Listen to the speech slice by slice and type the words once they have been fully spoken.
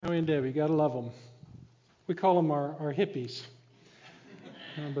Joey and Debbie, gotta love them. We call them our hippies.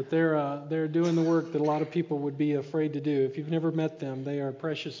 But they're doing the work that a lot of people would be afraid to do. If you've never met them, they are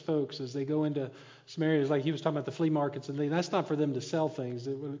precious folks as they go into some areas like he was talking about the flea markets, and that's not for them to sell things.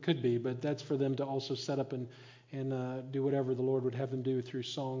 It could be, but that's for them to also set up and do whatever the Lord would have them do through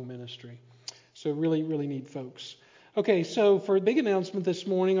song ministry. So really, really neat folks. Okay, so for a big announcement this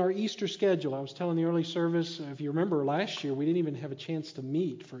morning, our Easter schedule. I was telling the early service, if you remember last year, we didn't even have a chance to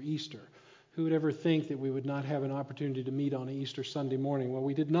meet for Easter. Who would ever think that we would not have an opportunity to meet on Easter Sunday morning? Well,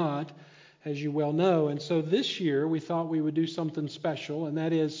 we did not, as you well know. And so this year we thought we would do something special, and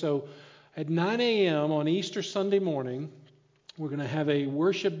that is, so at 9 a.m. on Easter Sunday morning, we're going to have a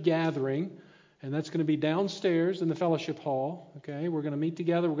worship gathering, and that's going to be downstairs in the fellowship hall. Okay, we're going to meet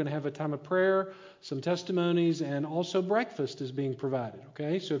together. We're going to have a time of prayer, some testimonies, and also breakfast is being provided.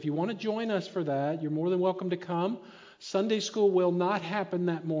 Okay, so if you want to join us for that, you're more than welcome to come. Sunday school will not happen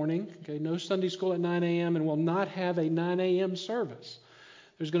that morning. Okay, no Sunday school at 9 a.m. and we'll not have a 9 a.m. service.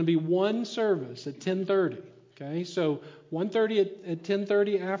 There's going to be one service at 10:30. Okay, so 1:30 at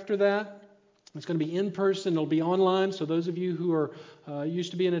 10:30 after that. It's going to be in person. It'll be online. So those of you who are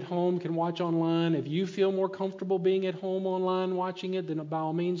used to being at home can watch online. If you feel more comfortable being at home online watching it, then by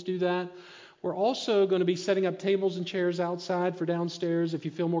all means do that. We're also going to be setting up tables and chairs outside for downstairs if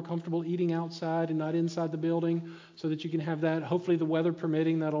you feel more comfortable eating outside and not inside the building, so that you can have that. Hopefully the weather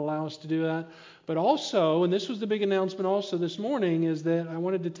permitting, that'll allow us to do that. But also, and this was the big announcement also this morning, is that I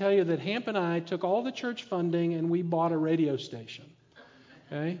wanted to tell you that Hamp and I took all the church funding and we bought a radio station.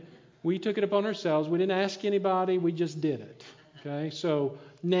 Okay? We took it upon ourselves. We didn't ask anybody. We just did it. Okay? So,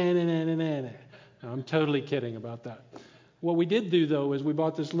 nah. I'm totally kidding about that. What we did do, though, is we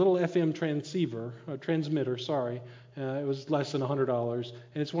bought this little FM transmitter. It was less than $100.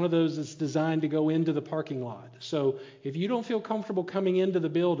 And it's one of those that's designed to go into the parking lot. So if you don't feel comfortable coming into the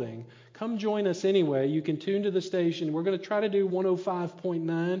building, come join us anyway. You can tune to the station. We're going to try to do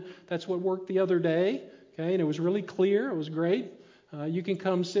 105.9. That's what worked the other day. Okay, and it was really clear. It was great. You can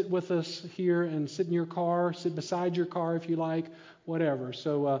come sit with us here and sit in your car, sit beside your car if you like, whatever.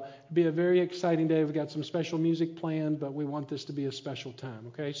 So it'll be a very exciting day. We've got some special music planned, but we want this to be a special time.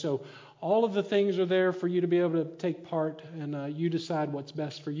 Okay, so all of the things are there for you to be able to take part, and you decide what's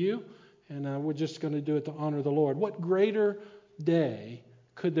best for you. And we're just going to do it to honor the Lord. What greater day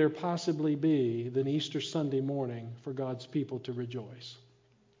could there possibly be than Easter Sunday morning for God's people to rejoice?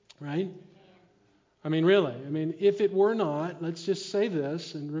 Right? I mean, really. I mean, if it were not, let's just say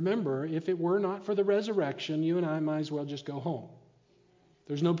this, and remember, if it were not for the resurrection, you and I might as well just go home.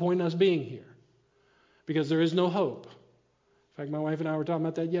 There's no point in us being here because there is no hope. In fact, my wife and I were talking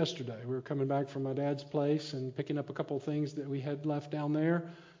about that yesterday. We were coming back from my dad's place and picking up a couple of things that we had left down there,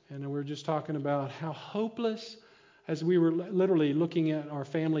 and we were just talking about how hopeless, as we were literally looking at our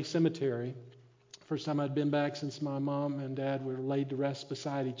family cemetery. First time I'd been back since my mom and dad were laid to rest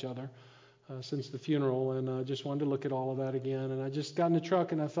beside each other. Since the funeral, and I just wanted to look at all of that again. And I just got in the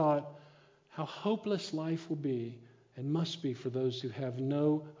truck and I thought how hopeless life will be and must be for those who have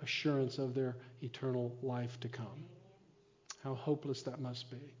no assurance of their eternal life to come. How hopeless that must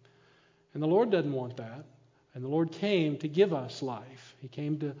be. And the Lord doesn't want that. And the Lord came to give us life. He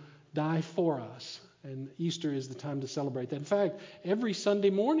came to die for us. And Easter is the time to celebrate that. In fact, every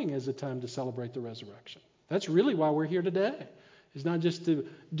Sunday morning is a time to celebrate the resurrection. That's really why we're here today. It's not just to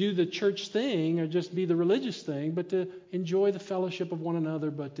do the church thing or just be the religious thing, but to enjoy the fellowship of one another,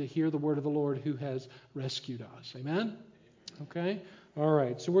 but to hear the word of the Lord who has rescued us. Amen? Okay? All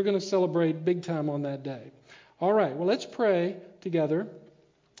right. So we're going to celebrate big time on that day. All right. Well, let's pray together,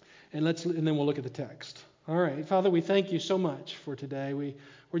 and then we'll look at the text. All right. Father, we thank you so much for today.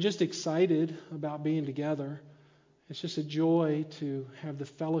 We're just excited about being together. It's just a joy to have the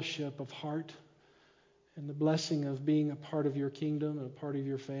fellowship of heart and the blessing of being a part of your kingdom and a part of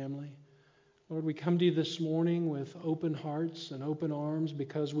your family. Lord, we come to you this morning with open hearts and open arms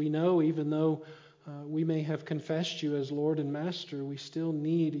because we know even though we may have confessed you as Lord and Master, we still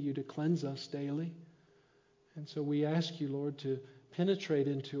need you to cleanse us daily. And so we ask you, Lord, to penetrate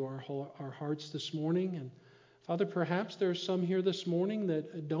into our hearts this morning. And Father, perhaps there are some here this morning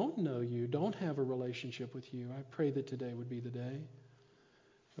that don't know you, don't have a relationship with you. I pray that today would be the day.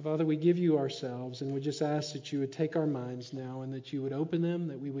 Father, we give you ourselves, and we just ask that you would take our minds now and that you would open them,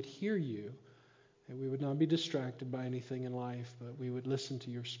 that we would hear you, that we would not be distracted by anything in life, but we would listen to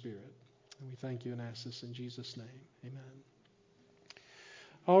your Spirit. And we thank you and ask this in Jesus' name. Amen.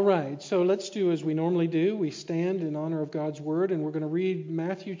 All right, so let's do as we normally do. We stand in honor of God's Word, and we're going to read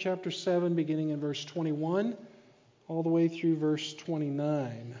Matthew chapter 7, beginning in verse 21, all the way through verse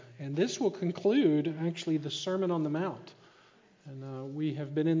 29. And this will conclude, actually, the Sermon on the Mount. And we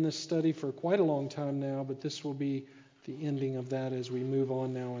have been in this study for quite a long time now, but this will be the ending of that as we move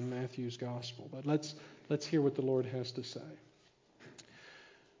on now in Matthew's Gospel. But let's hear what the Lord has to say.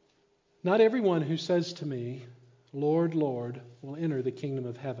 Not everyone who says to me, Lord, Lord, will enter the kingdom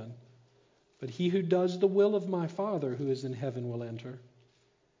of heaven, but he who does the will of my Father who is in heaven will enter.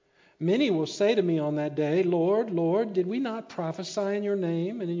 Many will say to me on that day, Lord, Lord, did we not prophesy in your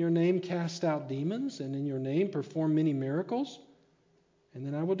name, and in your name cast out demons, and in your name perform many miracles? And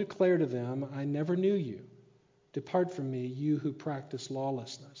then I will declare to them, I never knew you. Depart from me, you who practice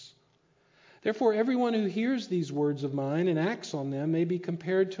lawlessness. Therefore, everyone who hears these words of mine and acts on them may be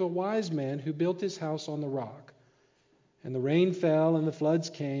compared to a wise man who built his house on the rock. And the rain fell, and the floods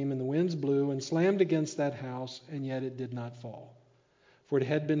came, and the winds blew and slammed against that house, and yet it did not fall, for it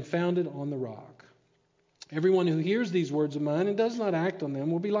had been founded on the rock. Everyone who hears these words of mine and does not act on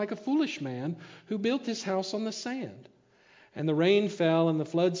them will be like a foolish man who built his house on the sand. And the rain fell, and the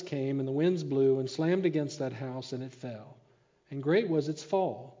floods came, and the winds blew and slammed against that house, and it fell. And great was its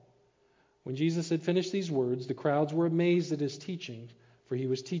fall. When Jesus had finished these words, the crowds were amazed at his teaching, for he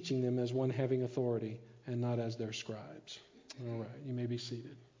was teaching them as one having authority and not as their scribes. All right, you may be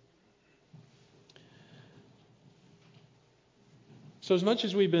seated. So as much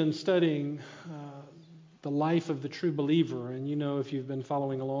as we've been studying the life of the true believer, and you know if you've been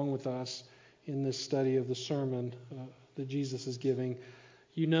following along with us in this study of the sermon that Jesus is giving,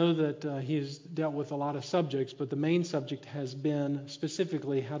 you know that he has dealt with a lot of subjects, but the main subject has been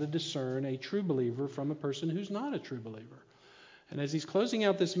specifically how to discern a true believer from a person who's not a true believer. And as he's closing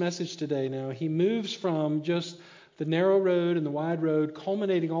out this message today now, he moves from just the narrow road and the wide road,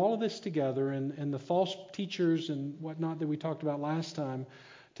 culminating all of this together and the false teachers and whatnot that we talked about last time,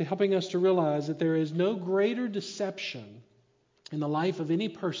 to helping us to realize that there is no greater deception in the life of any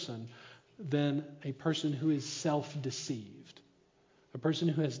person than a person who is self-deceived. A person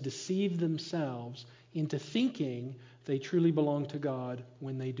who has deceived themselves into thinking they truly belong to God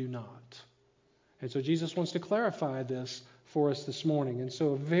when they do not. And so Jesus wants to clarify this for us this morning. And so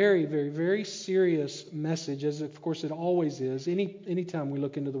a very, very, very serious message, as of course it always is. Any time we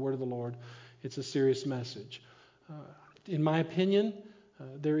look into the Word of the Lord, it's a serious message. In my opinion,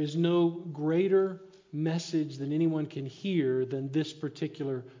 there is no greater message than anyone can hear than this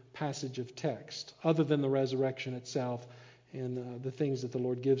particular passage of text, other than the resurrection itself and the things that the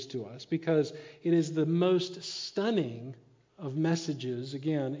Lord gives to us, because it is the most stunning of messages,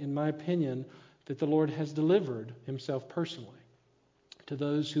 again, in my opinion, that the Lord has delivered himself personally to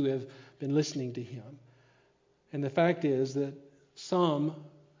those who have been listening to him. And the fact is that some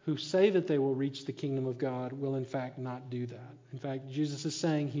who say that they will reach the kingdom of God will in fact not do that. In fact, Jesus is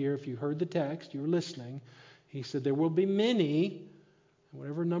saying here, if you heard the text, you were listening, he said there will be many,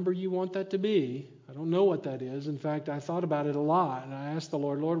 whatever number you want that to be. I don't know what that is. In fact, I thought about it a lot, and I asked the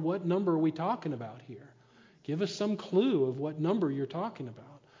Lord, what number are we talking about here? Give us some clue of what number you're talking about.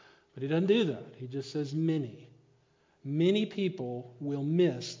 But he doesn't do that. He just says many. Many people will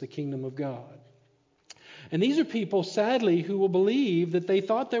miss the kingdom of God. And these are people, sadly, who will believe that they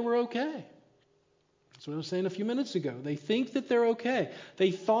thought they were okay. That's what I was saying a few minutes ago. They think that they're okay.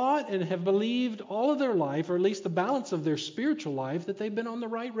 They thought and have believed all of their life, or at least the balance of their spiritual life, that they've been on the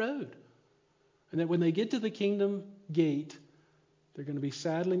right road. And that when they get to the kingdom gate, they're going to be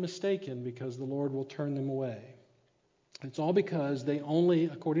sadly mistaken because the Lord will turn them away. It's all because they only,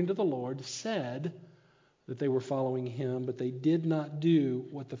 according to the Lord, said that they were following him, but they did not do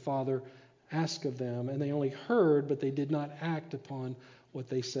what the Father asked of them. And they only heard, but they did not act upon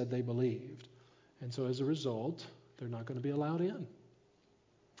what they said they believed. And so as a result, they're not going to be allowed in.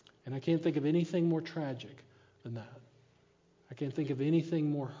 And I can't think of anything more tragic than that. I can't think of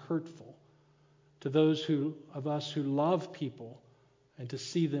anything more hurtful to those of us who love people and to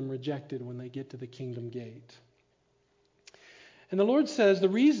see them rejected when they get to the kingdom gate. And the Lord says the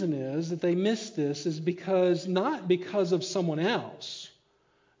reason is that they miss this is not because of someone else.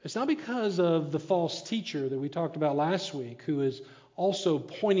 It's not because of the false teacher that we talked about last week, who is also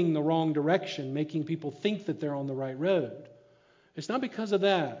pointing the wrong direction, making people think that they're on the right road. It's not because of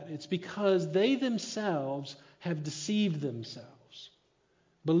that. It's because they themselves have deceived themselves,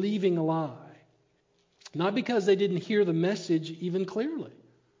 believing a lie. Not because they didn't hear the message even clearly.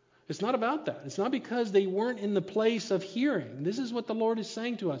 It's not about that. It's not because they weren't in the place of hearing. This is what the Lord is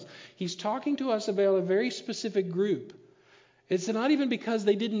saying to us. He's talking to us about a very specific group. It's not even because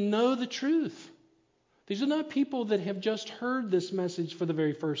they didn't know the truth. These are not people that have just heard this message for the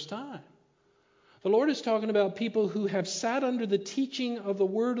very first time. The Lord is talking about people who have sat under the teaching of the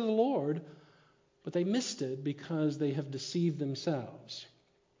word of the Lord, but they missed it because they have deceived themselves,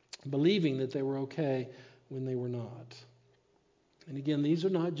 believing that they were okay when they were not. And again, these are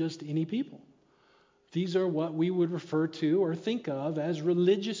not just any people. These are what we would refer to or think of as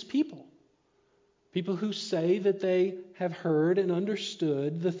religious people. People who say that they have heard and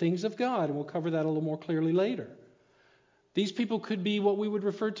understood the things of God. And we'll cover that a little more clearly later. These people could be what we would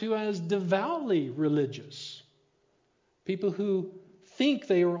refer to as devoutly religious. People who think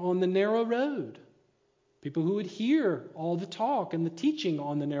they are on the narrow road. People who would hear all the talk and the teaching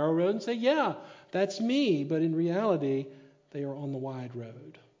on the narrow road and say, yeah, that's me. But in reality, they are on the wide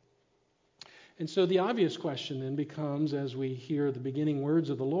road. And so the obvious question then becomes, as we hear the beginning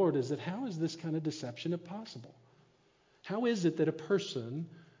words of the Lord, is that how is this kind of deception possible? How is it that a person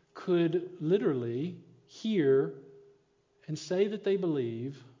could literally hear and say that they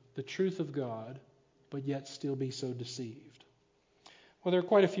believe the truth of God, but yet still be so deceived? Well, there are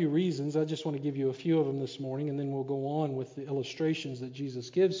quite a few reasons. I just want to give you a few of them this morning, and then we'll go on with the illustrations that Jesus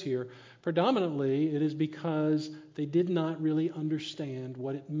gives here. Predominantly, it is because they did not really understand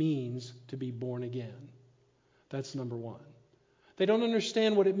what it means to be born again. That's number one. They don't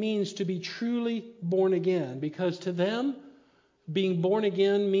understand what it means to be truly born again, because to them, being born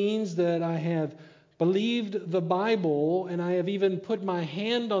again means that I have believed the Bible, and I have even put my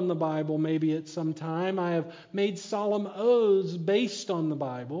hand on the Bible maybe at some time. I have made solemn oaths based on the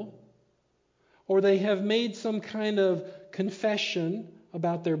Bible. Or they have made some kind of confession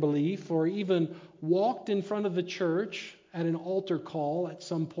about their belief, or even walked in front of the church at an altar call at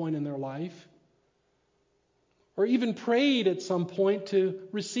some point in their life. Or even prayed at some point to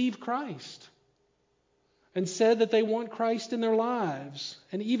receive Christ. And said that they want Christ in their lives,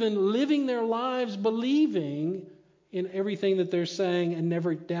 and even living their lives believing in everything that they're saying and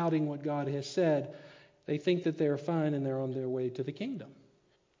never doubting what God has said. They think that they're fine and they're on their way to the kingdom.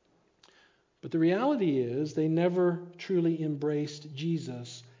 But the reality is they never truly embraced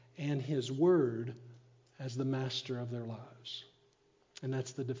Jesus and His Word as the master of their lives. And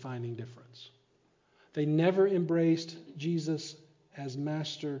that's the defining difference. They never embraced Jesus as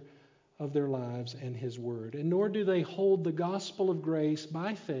master of their lives and His Word. And nor do they hold the gospel of grace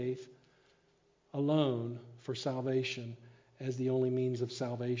by faith alone for salvation as the only means of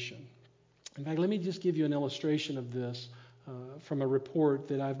salvation. In fact, let me just give you an illustration of this from a report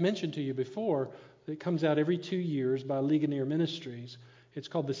that I've mentioned to you before that comes out every 2 years by Ligonier Ministries. It's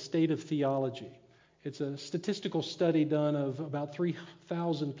called The State of Theology. It's a statistical study done of about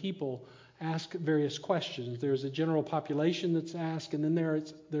 3,000 people ask various questions. There's a general population that's asked, and then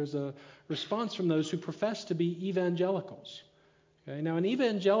there's a response from those who profess to be evangelicals. Okay? Now, an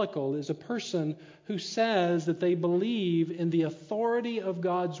evangelical is a person who says that they believe in the authority of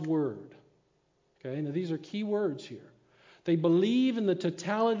God's Word. Okay? Now, these are key words here. They believe in the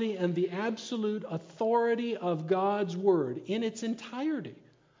totality and the absolute authority of God's Word in its entirety.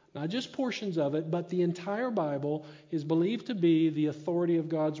 Not just portions of it, but the entire Bible is believed to be the authority of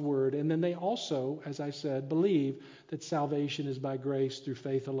God's Word. And then they also, as I said, believe that salvation is by grace through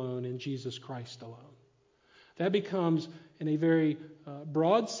faith alone in Jesus Christ alone. That becomes, in a very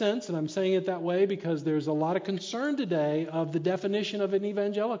broad sense, and I'm saying it that way because there's a lot of concern today of the definition of an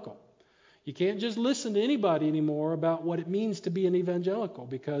evangelical. You can't just listen to anybody anymore about what it means to be an evangelical,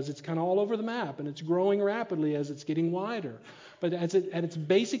 because it's kind of all over the map and it's growing rapidly as it's getting wider. But at its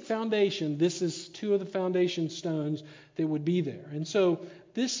basic foundation, this is two of the foundation stones that would be there. And so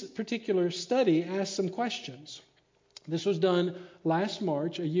this particular study asked some questions. This was done last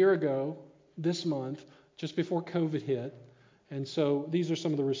March, a year ago, this month, just before COVID hit. And so these are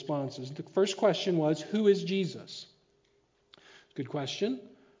some of the responses. The first question was, who is Jesus? Good question.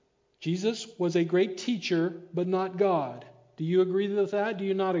 Jesus was a great teacher, but not God. Do you agree with that? Do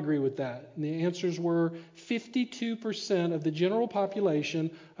you not agree with that? And the answers were 52% of the general population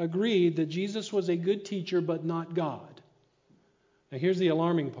agreed that Jesus was a good teacher, but not God. Now here's the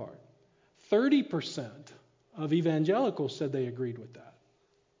alarming part. 30% of evangelicals said they agreed with that.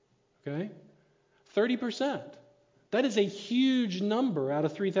 Okay? 30%. That is a huge number out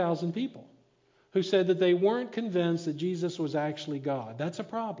of 3,000 people who said that they weren't convinced that Jesus was actually God. That's a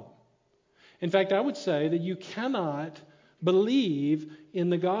problem. In fact, I would say that you cannot believe in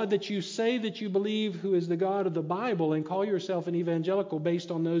the God that you say that you believe, who is the God of the Bible, and call yourself an evangelical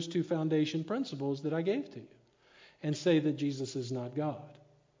based on those two foundation principles that I gave to you, and say that Jesus is not God.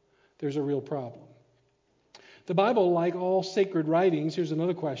 There's a real problem. The Bible, like all sacred writings, here's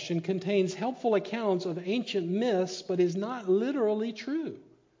another question, contains helpful accounts of ancient myths, but is not literally true.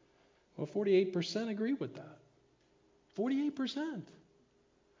 Well, 48% agree with that. 48%.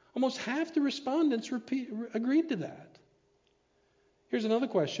 Almost half the respondents agreed to that. Here's another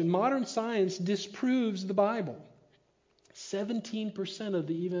question. Modern science disproves the Bible. 17% of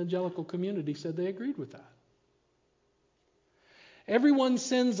the evangelical community said they agreed with that. Everyone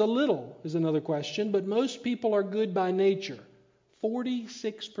sins a little is another question, but most people are good by nature.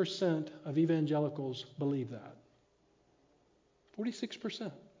 46% of evangelicals believe that.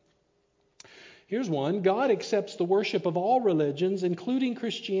 46%. Here's one. God accepts the worship of all religions, including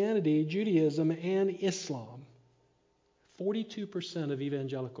Christianity, Judaism, and Islam. 42% of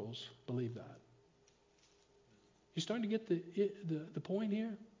evangelicals believe that. You starting to get the point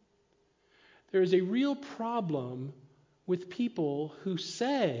here? There is a real problem with people who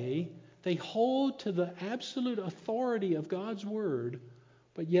say they hold to the absolute authority of God's Word,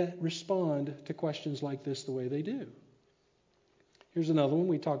 but yet respond to questions like this the way they do. Here's another one.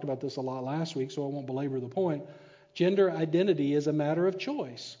 We talked about this a lot last week, so I won't belabor the point. Gender identity is a matter of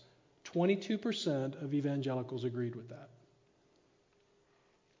choice. 22% of evangelicals agreed with that.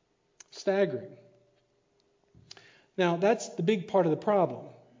 Staggering. Now, that's the big part of the problem,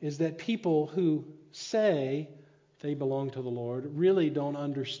 is that people who say they belong to the Lord really don't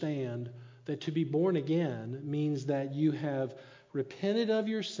understand that to be born again means that you have repented of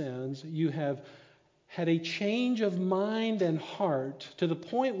your sins, you have had a change of mind and heart to the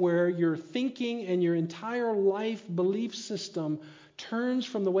point where your thinking and your entire life belief system turns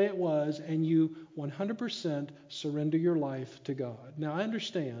from the way it was, and you 100% surrender your life to God. Now, I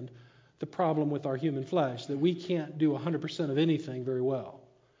understand the problem with our human flesh, that we can't do 100% of anything very well.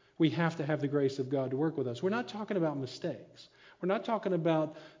 We have to have the grace of God to work with us. We're not talking about mistakes. We're not talking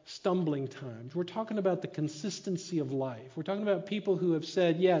about stumbling times. We're talking about the consistency of life. We're talking about people who have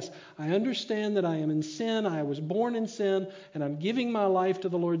said, yes, I understand that I am in sin. I was born in sin, and I'm giving my life to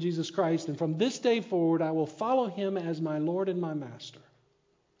the Lord Jesus Christ. And from this day forward, I will follow him as my Lord and my master.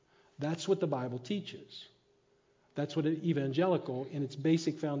 That's what the Bible teaches. That's what an evangelical in its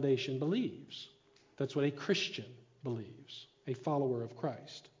basic foundation believes. That's what a Christian believes, a follower of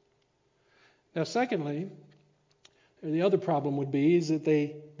Christ. Now, secondly, the other problem would be is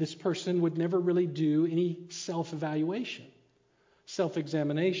that this person would never really do any self-evaluation,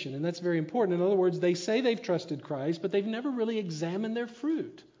 self-examination. And that's very important. In other words, they say they've trusted Christ, but they've never really examined their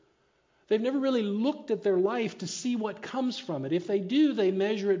fruit. They've never really looked at their life to see what comes from it. If they do, they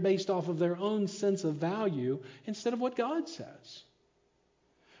measure it based off of their own sense of value instead of what God says.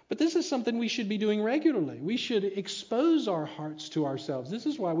 But this is something we should be doing regularly. We should expose our hearts to ourselves. This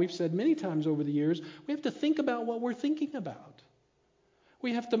is why we've said many times over the years, we have to think about what we're thinking about.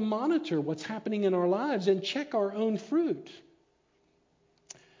 We have to monitor what's happening in our lives and check our own fruit.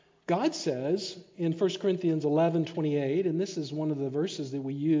 God says in 1 Corinthians 11:28, and this is one of the verses that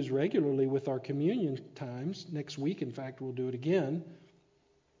we use regularly with our communion times. Next week, in fact, we'll do it again.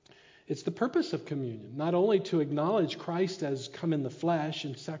 It's the purpose of communion, not only to acknowledge Christ as come in the flesh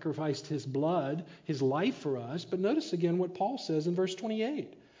and sacrificed his blood, his life for us, but notice again what Paul says in verse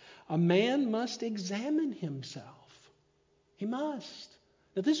 28. A man must examine himself. He must.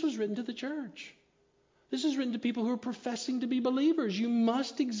 Now, this was written to the church. This is written to people who are professing to be believers. You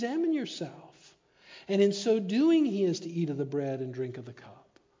must examine yourself. And in so doing, he is to eat of the bread and drink of the cup.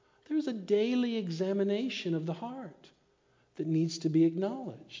 There's a daily examination of the heart that needs to be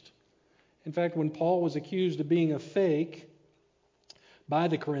acknowledged. In fact, when Paul was accused of being a fake by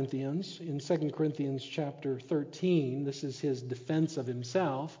the Corinthians, in 2 Corinthians chapter 13, this is his defense of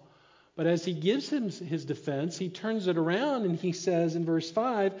himself. But as he gives him his defense, he turns it around and he says in verse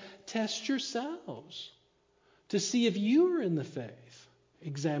 5, test yourselves to see if you are in the faith.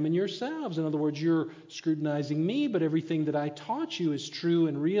 Examine yourselves. In other words, you're scrutinizing me, but everything that I taught you is true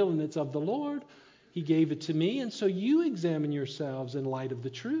and real and it's of the Lord. He gave it to me, and so you examine yourselves in light of the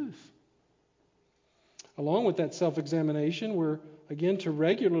truth. Along with that self-examination, we're again to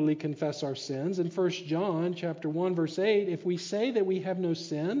regularly confess our sins. In 1 John chapter 1, verse 8, if we say that we have no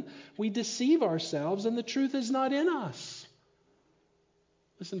sin, we deceive ourselves and the truth is not in us.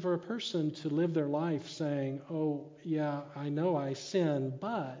 Listen, for a person to live their life saying, oh, yeah, I know I sin,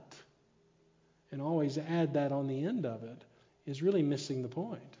 but, and always add that on the end of it, is really missing the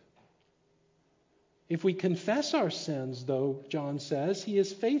point. If we confess our sins, though, John says, he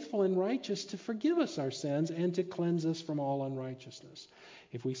is faithful and righteous to forgive us our sins and to cleanse us from all unrighteousness.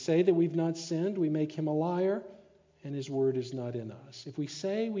 If we say that we've not sinned, we make him a liar, and his word is not in us. If we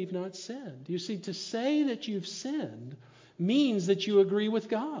say we've not sinned, you see, to say that you've sinned means that you agree with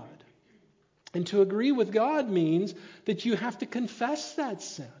God. And to agree with God means that you have to confess that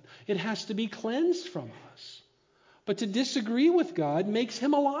sin. It has to be cleansed from us. But to disagree with God makes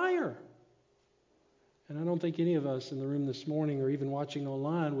him a liar. And I don't think any of us in the room this morning or even watching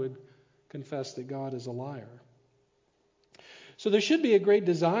online would confess that God is a liar. So there should be a great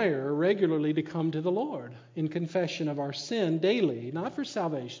desire regularly to come to the Lord in confession of our sin daily, not for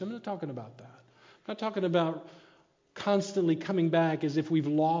salvation. I'm not talking about that. I'm not talking about constantly coming back as if we've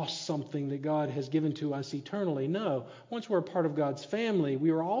lost something that God has given to us eternally. No. Once we're a part of God's family, we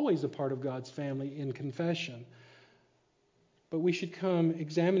are always a part of God's family in confession. But we should come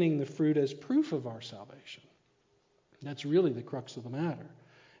examining the fruit as proof of our salvation. That's really the crux of the matter.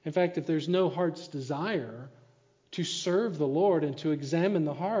 In fact, if there's no heart's desire to serve the Lord and to examine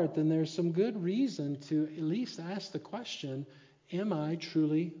the heart, then there's some good reason to at least ask the question, am I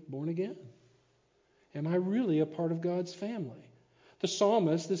truly born again? Am I really a part of God's family? The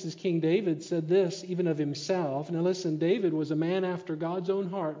psalmist, this is King David, said this even of himself. Now listen, David was a man after God's own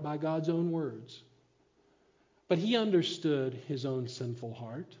heart by God's own words. But he understood his own sinful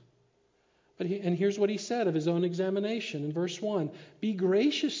heart. And here's what he said of his own examination in verse 1. Be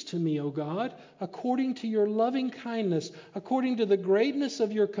gracious to me, O God, according to your loving kindness, according to the greatness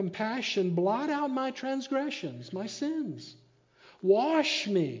of your compassion, blot out my transgressions, my sins. Wash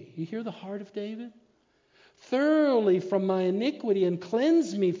me, you hear the heart of David? Thoroughly from my iniquity and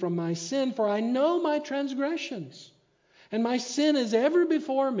cleanse me from my sin, for I know my transgressions. And my sin is ever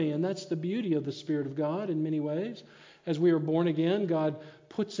before me. And that's the beauty of the Spirit of God in many ways. As we are born again, God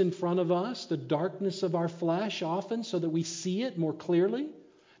puts in front of us the darkness of our flesh often so that we see it more clearly.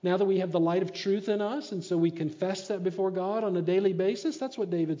 Now that we have the light of truth in us, and so we confess that before God on a daily basis. That's what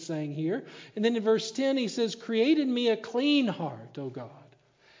David's saying here. And then in verse 10 he says, create in me a clean heart, O God,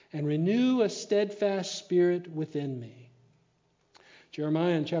 and renew a steadfast spirit within me.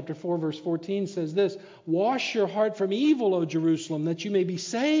 Jeremiah in chapter 4 verse 14 says this, wash your heart from evil, O Jerusalem, that you may be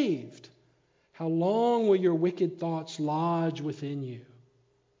saved. How long will your wicked thoughts lodge within you?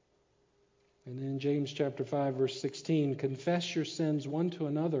 And then in James chapter 5 verse 16, confess your sins one to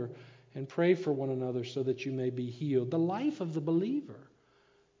another and pray for one another so that you may be healed. The life of the believer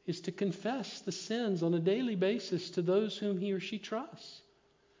is to confess the sins on a daily basis to those whom he or she trusts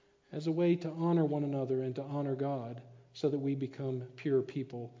as a way to honor one another and to honor God so that we become pure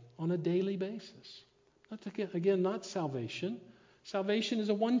people on a daily basis. Not salvation. Salvation is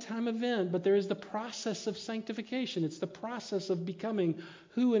a one-time event, but there is the process of sanctification. It's the process of becoming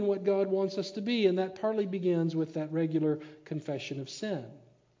who and what God wants us to be, and that partly begins with that regular confession of sin.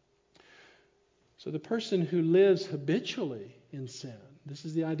 So the person who lives habitually in sin, this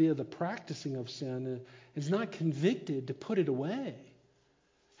is the idea of the practicing of sin, is not convicted to put it away,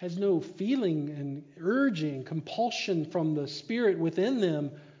 has no feeling and urging, compulsion from the Spirit within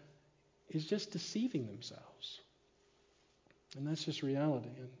them, is just deceiving themselves. And that's just reality.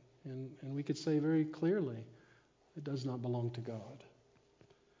 And we could say very clearly, it does not belong to God.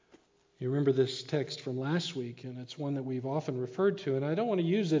 You remember this text from last week, and it's one that we've often referred to, and I don't want to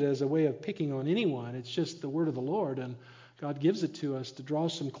use it as a way of picking on anyone. It's just the word of the Lord, and God gives it to us to draw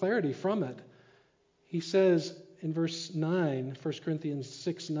some clarity from it. He says in verse 9, 1 Corinthians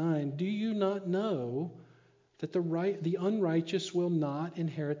 6:9, do you not know that the unrighteous will not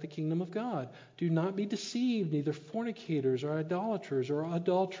inherit the kingdom of God? Do not be deceived, neither fornicators or idolaters or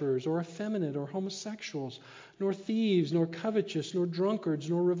adulterers or effeminate or homosexuals, nor thieves, nor covetous, nor drunkards,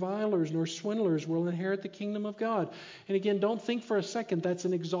 nor revilers, nor swindlers will inherit the kingdom of God. And again, don't think for a second that's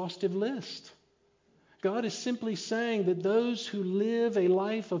an exhaustive list. God is simply saying that those who live a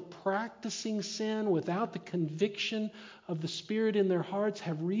life of practicing sin without the conviction of the Spirit in their hearts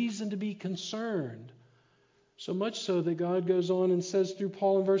have reason to be concerned. So much so that God goes on and says through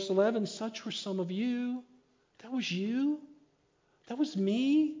Paul in verse 11, such were some of you. That was you. That was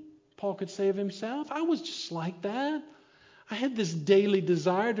me. Paul could say of himself, I was just like that. I had this daily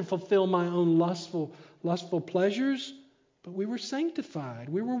desire to fulfill my own lustful pleasures, but we were sanctified.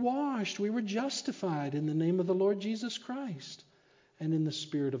 We were washed. We were justified in the name of the Lord Jesus Christ and in the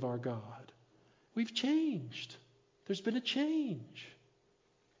Spirit of our God. We've changed. There's been a change.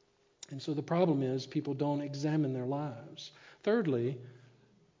 And so the problem is people don't examine their lives. Thirdly,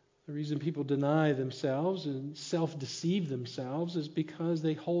 the reason people deny themselves and self-deceive themselves is because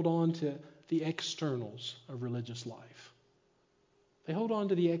they hold on to the externals of religious life. They hold on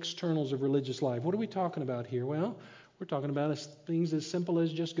to the externals of religious life. What are we talking about here? Well, we're talking about things as simple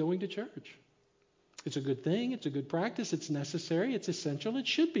as just going to church. It's a good thing. It's a good practice. It's necessary. It's essential. It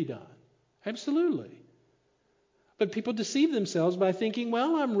should be done. Absolutely. But people deceive themselves by thinking,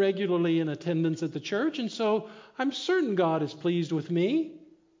 well, I'm regularly in attendance at the church, and so I'm certain God is pleased with me.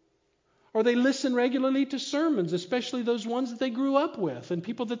 Or they listen regularly to sermons, especially those ones that they grew up with, and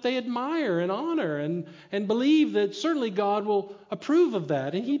people that they admire and honor, and believe that certainly God will approve of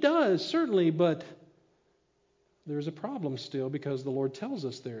that. And He does, certainly, but there's a problem still because the Lord tells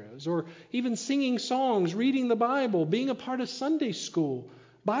us there is. Or even singing songs, reading the Bible, being a part of Sunday school,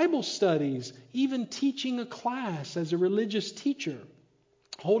 Bible studies, even teaching a class as a religious teacher,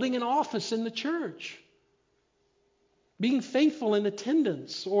 holding an office in the church. being faithful in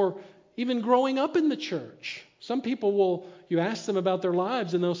attendance, or even growing up in the church. Some people you ask them about their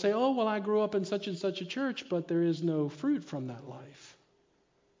lives and they'll say, oh, well, I grew up in such and such a church, but there is no fruit from that life.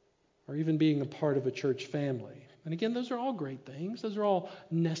 Or even being a part of a church family. And again, those are all great things. Those are all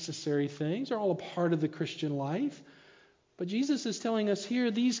necessary things. They're all a part of the Christian life. But Jesus is telling us here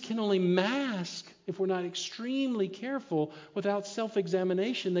these can only mask, if we're not extremely careful, without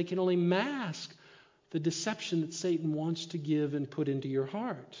self-examination, they can only mask the deception that Satan wants to give and put into your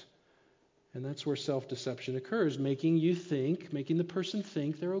heart. And that's where self-deception occurs, making the person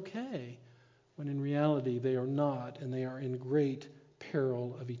think they're okay, when in reality they are not, and they are in great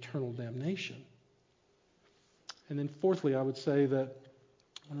peril of eternal damnation. And then fourthly, I would say that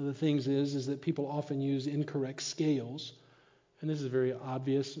one of the things is that people often use incorrect scales. And this is very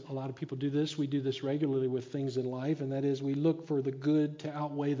obvious. A lot of people do this. We do this regularly with things in life, and that is we look for the good to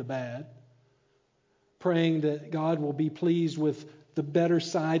outweigh the bad, praying that God will be pleased with the better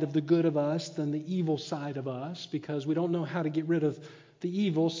side of the good of us than the evil side of us, because we don't know how to get rid of the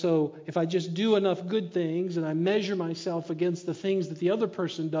evil. So if I just do enough good things and I measure myself against the things that the other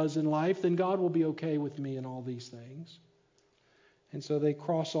person does in life, then God will be okay with me in all these things. And so they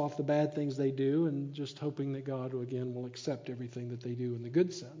cross off the bad things they do and just hoping that God, again, will accept everything that they do in the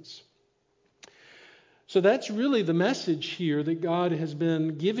good sense. So that's really the message here that God has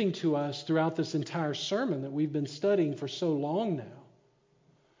been giving to us throughout this entire sermon that we've been studying for so long now.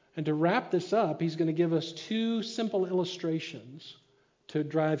 And to wrap this up, he's going to give us two simple illustrations to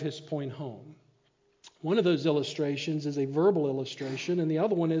drive his point home. One of those illustrations is a verbal illustration, and the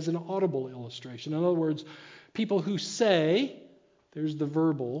other one is an audible illustration. In other words, people who say, there's the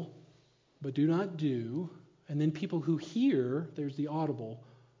verbal, but do not do. And then people who hear, there's the audible,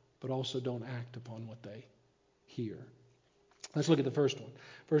 but also don't act upon what they hear. Let's look at the first one.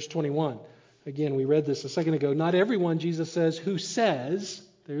 Verse 21. Again, we read this a second ago. Not everyone, Jesus says, who says,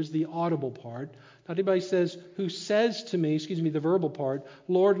 there's the audible part. Not everybody says, who says to me, the verbal part,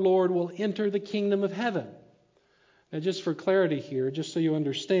 Lord, Lord, will enter the kingdom of heaven. Now, just for clarity here, just so you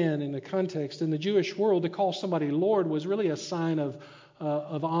understand in the context, in the Jewish world, to call somebody Lord was really a sign of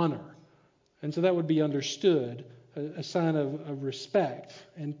honor. And so that would be understood, a sign of respect.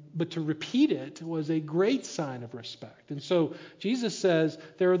 But to repeat it was a great sign of respect. And so Jesus says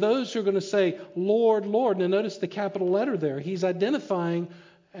there are those who are going to say, Lord, Lord. Now notice the capital letter there. He's identifying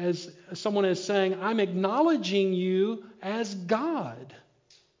as someone as saying, I'm acknowledging you as God.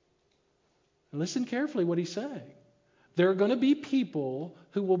 And listen carefully what he's saying. There are going to be people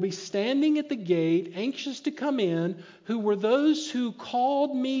who will be standing at the gate, anxious to come in, who were those who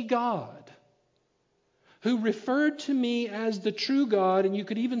called me God, who referred to me as the true God, and you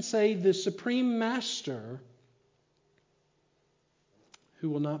could even say the supreme master, who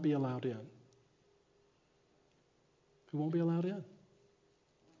will not be allowed in. Who won't be allowed in.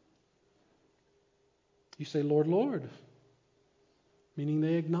 You say, Lord, Lord, meaning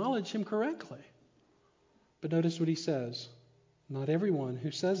they acknowledge him correctly. But notice what he says. Not everyone who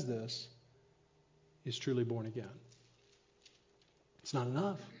says this is truly born again. It's not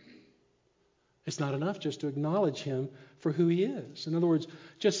enough. It's not enough just to acknowledge him for who he is. In other words,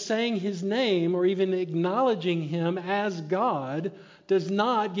 just saying his name or even acknowledging him as God does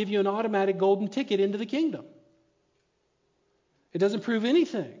not give you an automatic golden ticket into the kingdom. It doesn't prove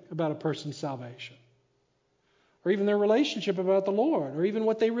anything about a person's salvation, or even their relationship about the Lord, or even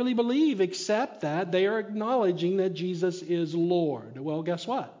what they really believe, except that they are acknowledging that Jesus is Lord. Well, guess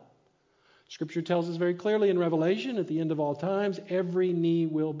what? Scripture tells us very clearly in Revelation, at the end of all times, every knee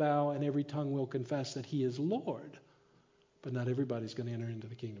will bow and every tongue will confess that he is Lord. But not everybody's going to enter into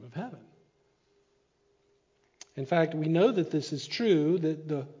the kingdom of heaven. In fact, we know that this is true, that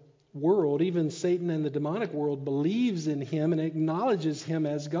the world, even Satan and the demonic world, believes in him and acknowledges him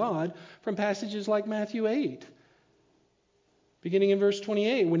as God from passages like Matthew 8. Beginning in verse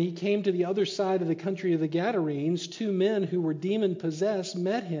 28, when he came to the other side of the country of the Gadarenes, 2 men who were demon-possessed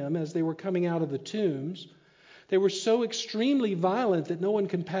met him as they were coming out of the tombs. They were so extremely violent that no one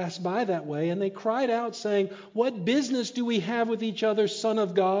can pass by that way, and they cried out, saying, What business do we have with each other, Son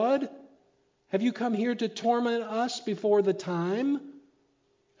of God? Have you come here to torment us before the time?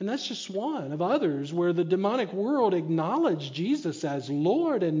 And that's just one of others where the demonic world acknowledged Jesus as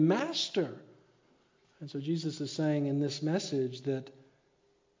Lord and Master. And so Jesus is saying in this message that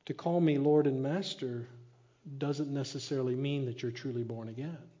to call me Lord and Master doesn't necessarily mean that you're truly born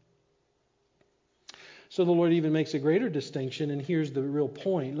again. So the Lord even makes a greater distinction, and here's the real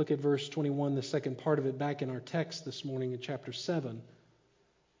point. Look at verse 21, the second part of it, back in our text this morning in chapter 7.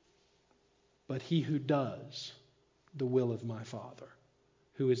 But he who does the will of my Father,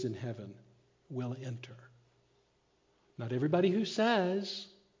 who is in heaven, will enter. Not everybody who says,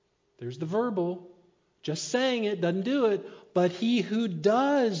 there's the verbal, just saying it doesn't do it, but he who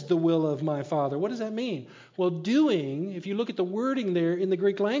does the will of my Father. What does that mean? Well, doing, if you look at the wording there in the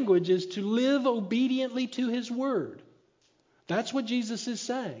Greek language, is to live obediently to his word. That's what Jesus is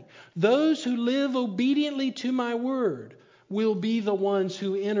saying. Those who live obediently to my word will be the ones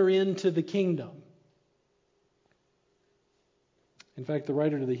who enter into the kingdom. In fact, the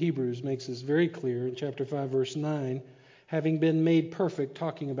writer to the Hebrews makes this very clear in chapter 5, verse 9. Having been made perfect,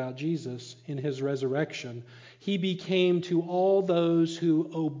 talking about Jesus in his resurrection, he became to all those who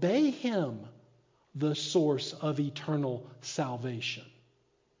obey him the source of eternal salvation.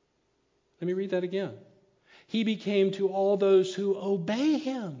 Let me read that again. He became to all those who obey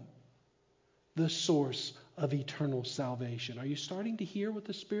him the source of eternal salvation. Are you starting to hear what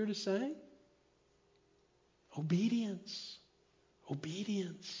the Spirit is saying? Obedience.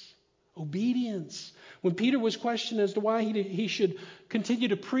 Obedience. Obedience. When Peter was questioned as to why he should continue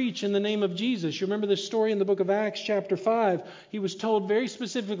to preach in the name of Jesus, you remember this story in the book of Acts chapter 5. He was told very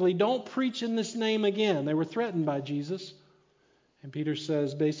specifically, don't preach in this name again. They were threatened by Jesus. And Peter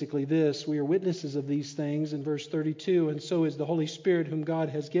says basically this, we are witnesses of these things in verse 32, and so is the Holy Spirit whom God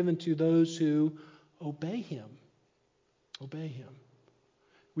has given to those who obey him. Obey him.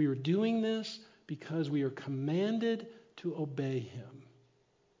 We are doing this because we are commanded to obey him.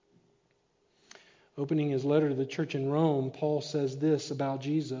 Opening his letter to the church in Rome, Paul says this about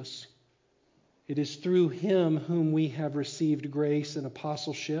Jesus. It is through him whom we have received grace and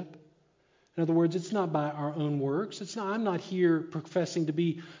apostleship. In other words, it's not by our own works. I'm not here professing to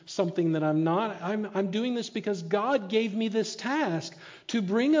be something that I'm not. I'm doing this because God gave me this task to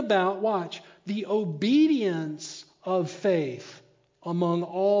bring about, watch, the obedience of faith among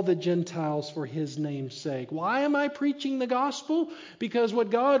all the Gentiles for his name's sake. Why am I preaching the gospel? Because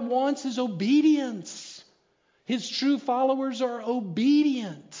what God wants is obedience. His true followers are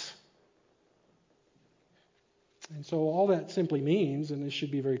obedient. And so all that simply means, and this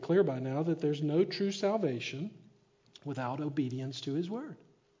should be very clear by now, that there's no true salvation without obedience to his word.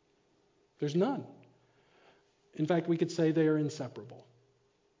 There's none. In fact, we could say they are inseparable.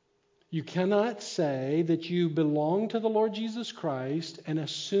 You cannot say that you belong to the Lord Jesus Christ and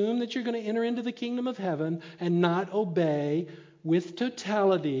assume that you're going to enter into the kingdom of heaven and not obey with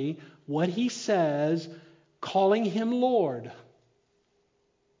totality what he says, calling him Lord. Is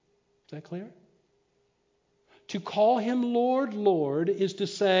that clear? To call him Lord, Lord, is to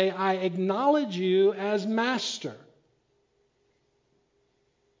say, I acknowledge you as master.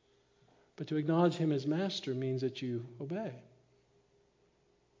 But to acknowledge him as master means that you obey.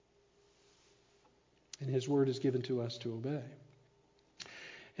 And his word is given to us to obey.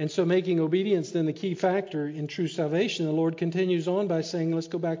 And so making obedience then the key factor in true salvation, the Lord continues on by saying, let's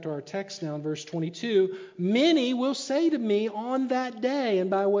go back to our text now in verse 22, many will say to me on that day, and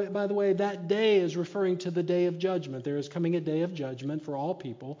by the way, that day is referring to the day of judgment. There is coming a day of judgment for all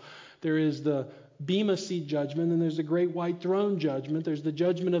people. There is the Bema seat judgment, and there's the great white throne judgment. There's the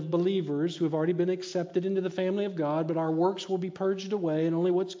judgment of believers who have already been accepted into the family of God, but our works will be purged away, and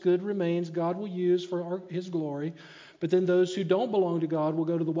only what's good remains God will use for his glory. But then those who don't belong to God will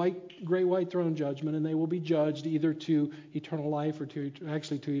go to the great white throne judgment, and they will be judged either to eternal life or to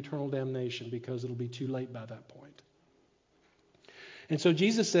eternal damnation, because it'll be too late by that point. And so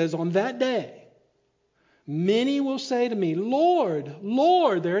Jesus says, on that day, many will say to me, Lord,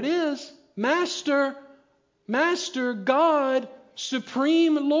 Lord, there it is, Master, Master, God,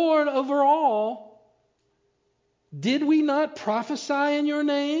 Supreme Lord over all, did we not prophesy in your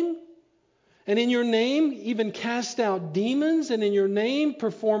name? And in your name even cast out demons, and in your name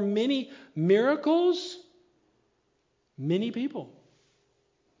perform many miracles? Many people.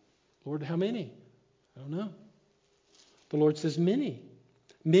 Lord, how many? I don't know. The Lord says many.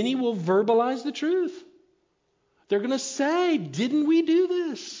 Many will verbalize the truth. They're going to say, didn't we do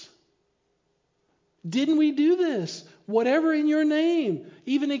this? Didn't we do this? Whatever in your name,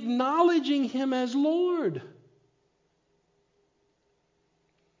 even acknowledging him as Lord.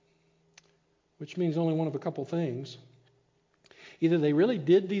 Which means only one of a couple things. Either they really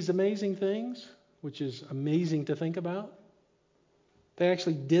did these amazing things, which is amazing to think about. They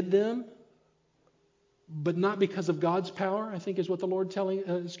actually did them, but not because of God's power, I think is what the Lord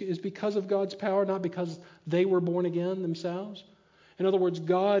is because of God's power, not because they were born again themselves. In other words,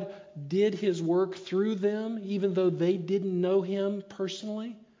 God did his work through them, even though they didn't know him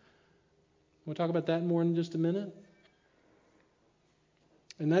personally. We'll talk about that more in just a minute.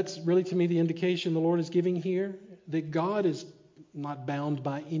 And that's really, to me, the indication the Lord is giving here, that God is not bound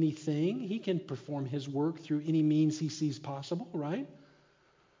by anything. He can perform his work through any means he sees possible, right?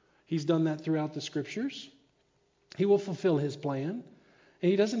 He's done that throughout the Scriptures. He will fulfill his plan,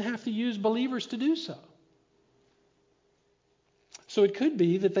 and he doesn't have to use believers to do so. So it could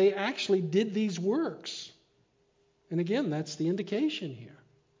be that they actually did these works. And again, that's the indication here.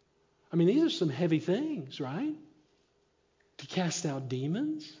 I mean, these are some heavy things, right? To cast out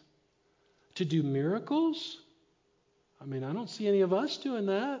demons, to do miracles. I mean, I don't see any of us doing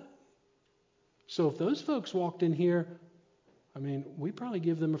that. So if those folks walked in here, I mean, we probably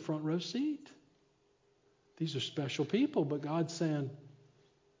give them a front row seat. These are special people, but God's saying,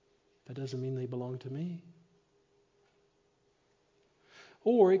 that doesn't mean they belong to me.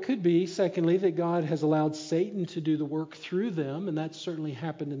 Or it could be, secondly, that God has allowed Satan to do the work through them, and that's certainly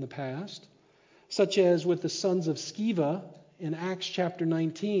happened in the past, such as with the sons of Sceva in Acts chapter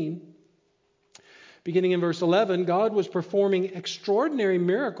 19. Beginning in verse 11, God was performing extraordinary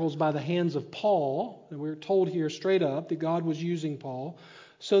miracles by the hands of Paul, and we're told here straight up that God was using Paul,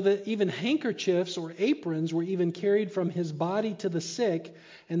 so that even handkerchiefs or aprons were even carried from his body to the sick,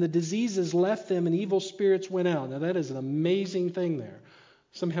 and the diseases left them and evil spirits went out. Now that is an amazing thing there.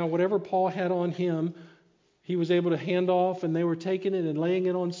 Somehow whatever Paul had on him, he was able to hand off, and they were taking it and laying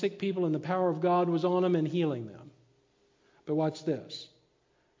it on sick people, and the power of God was on them and healing them. But watch this.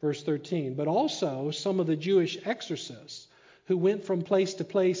 Verse 13. But also some of the Jewish exorcists who went from place to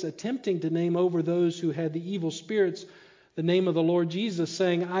place attempting to name over those who had the evil spirits the name of the Lord Jesus,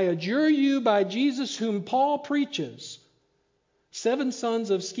 saying, I adjure you by Jesus whom Paul preaches. 7 sons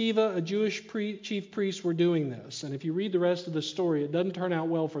of Sceva, a Jewish chief priest, were doing this. And if you read the rest of the story, it doesn't turn out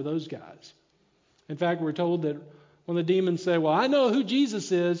well for those guys. In fact, we're told that when the demons say, well, I know who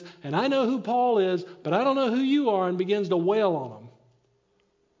Jesus is, and I know who Paul is, but I don't know who you are, and begins to wail on them.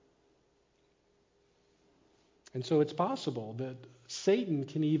 And so it's possible that Satan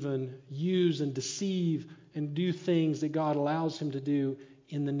can even use and deceive and do things that God allows him to do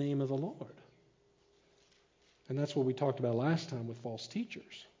in the name of the Lord. And that's what we talked about last time with false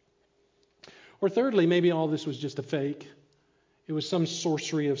teachers. Or thirdly, maybe all this was just a fake. It was some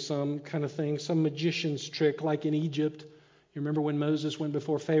sorcery of some kind of thing, some magician's trick like in Egypt. You remember when Moses went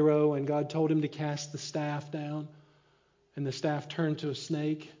before Pharaoh and God told him to cast the staff down, and the staff turned to a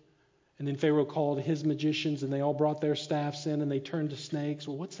snake? And then Pharaoh called his magicians, and they all brought their staffs in, and they turned to snakes.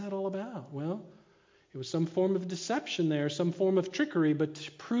 Well, what's that all about? Well, it was some form of deception there, some form of trickery, but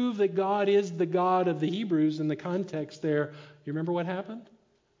to prove that God is the God of the Hebrews in the context there. You remember what happened?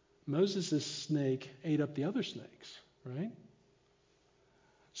 Moses' snake ate up the other snakes, right?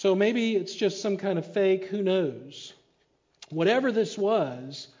 So maybe it's just some kind of fake, who knows? Whatever this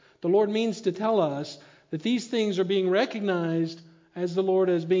was, the Lord means to tell us that these things are being recognized as the Lord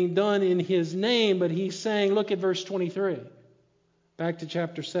as being done in His name, but He's saying, look at verse 23, back to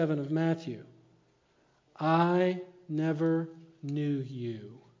chapter 7 of Matthew. I never knew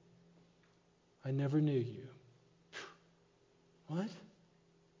you. I never knew you. What?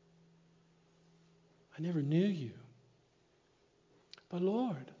 I never knew you. But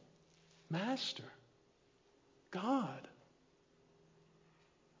Lord, Master, God,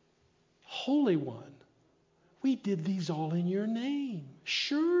 Holy One, we did these all in your name.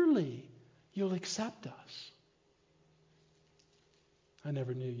 Surely you'll accept us. I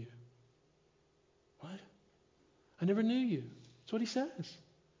never knew you. What? I never knew you. That's what he says.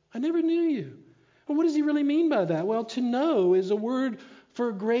 I never knew you. Well, what does he really mean by that? Well, to know is a word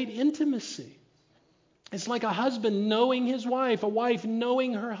for great intimacy. It's like a husband knowing his wife, a wife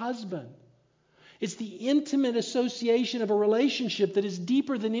knowing her husband. It's the intimate association of a relationship that is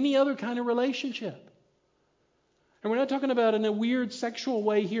deeper than any other kind of relationship. And we're not talking about in a weird sexual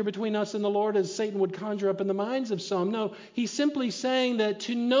way here between us and the Lord as Satan would conjure up in the minds of some. No, he's simply saying that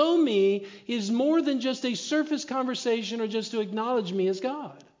to know me is more than just a surface conversation or just to acknowledge me as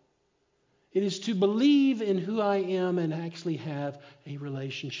God. It is to believe in who I am and actually have a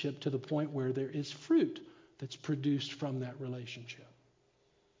relationship to the point where there is fruit that's produced from that relationship.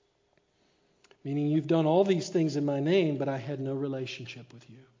 Meaning you've done all these things in my name, but I had no relationship with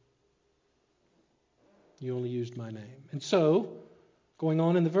you. You only used my name. And so, going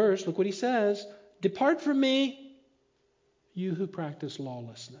on in the verse, look what he says. Depart from me, you who practice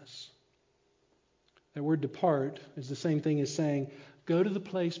lawlessness. That word depart is the same thing as saying, go to the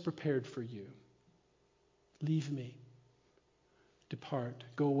place prepared for you. Leave me. Depart.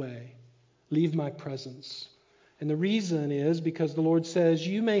 Go away. Leave my presence. And the reason is because the Lord says,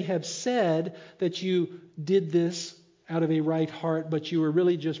 you may have said that you did this out of a right heart, but you were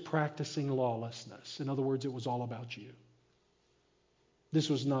really just practicing lawlessness. In other words, it was all about you. This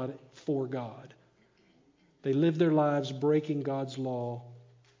was not for God. They lived their lives breaking God's law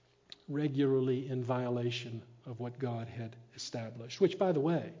regularly in violation of what God had established. Which, by the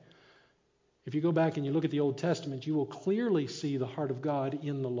way, If you go back and you look at the Old Testament, you will clearly see the heart of God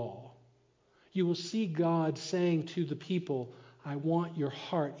in the law. You will see God saying to the people, I want your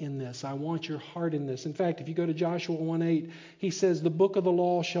heart in this. I want your heart in this. In fact, if you go to Joshua 1:8, he says, the book of the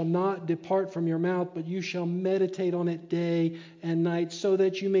law shall not depart from your mouth, but you shall meditate on it day and night, so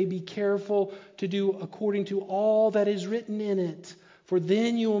that you may be careful to do according to all that is written in it. For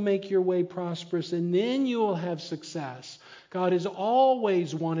then you will make your way prosperous, and then you will have success. God has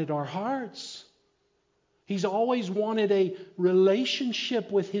always wanted our hearts. He's always wanted a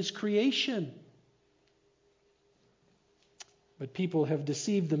relationship with His creation. But people have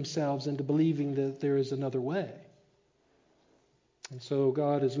deceived themselves into believing that there is another way. And so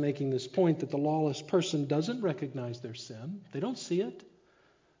God is making this point that the lawless person doesn't recognize their sin. They don't see it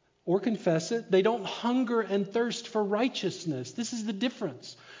or confess it. They don't hunger and thirst for righteousness. This is the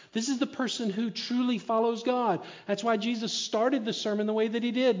difference. This is the person who truly follows God. That's why Jesus started the sermon the way that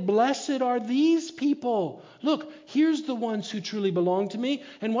He did. Blessed are these people. Look, here's the ones who truly belong to me.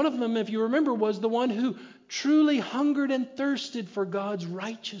 And one of them, if you remember, was the one who truly hungered and thirsted for God's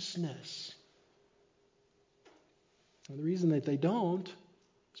righteousness. And the reason that they don't,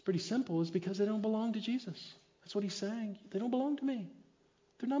 it's pretty simple, is because they don't belong to Jesus. That's what He's saying. They don't belong to me.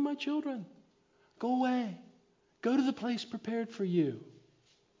 They're not my children. Go away. Go to the place prepared for you.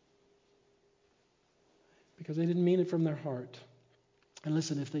 Because they didn't mean it from their heart. And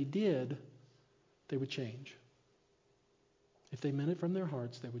listen, if they did, they would change. If they meant it from their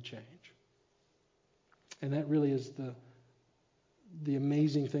hearts, they would change. And that really is the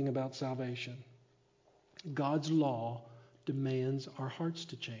amazing thing about salvation. God's law demands our hearts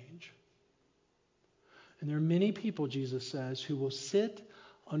to change. And there are many people, Jesus says, who will sit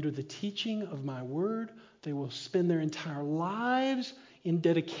under the teaching of my word. They will spend their entire lives in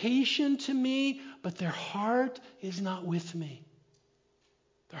dedication to me, but their heart is not with me.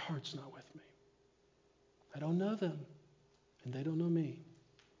 Their heart's not with me. I don't know them, and they don't know me.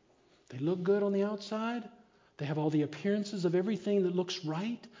 They look good on the outside. They have all the appearances of everything that looks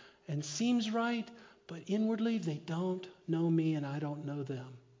right and seems right, but inwardly they don't know me and I don't know them.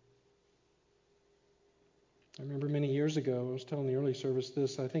 I remember many years ago, I was telling the early service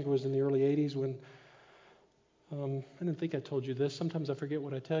this, I think it was in the early 80s when, I didn't think I told you this. Sometimes I forget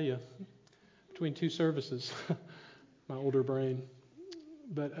what I tell you between two services, my older brain.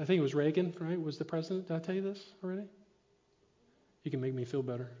 But I think it was Reagan, right, was the president. Did I tell you this already? You can make me feel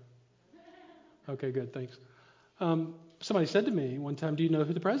better. Okay, good, thanks. Somebody said to me one time, do you know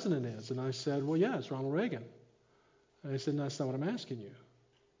who the president is? And I said, well, yeah, it's Ronald Reagan. And I said, no, that's not what I'm asking you.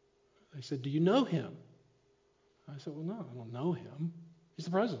 They said, do you know him? I said, well, no, I don't know him. He's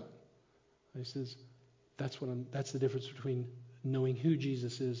the president. He says, that's the difference between knowing who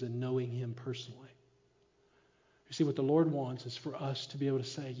Jesus is and knowing Him personally. You see, what the Lord wants is for us to be able to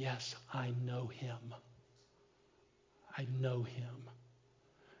say, yes, I know Him. I know Him.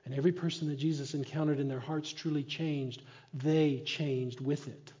 And every person that Jesus encountered in their hearts truly changed. They changed with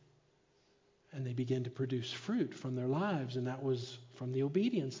it. And they began to produce fruit from their lives. And that was from the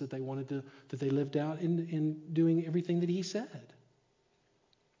obedience that they lived out in doing everything that He said.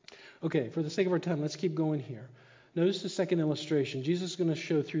 Okay, for the sake of our time, let's keep going here. Notice the second illustration. Jesus is going to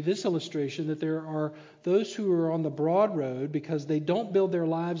show through this illustration that there are those who are on the broad road because they don't build their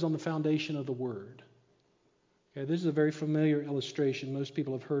lives on the foundation of the Word. Okay, this is a very familiar illustration most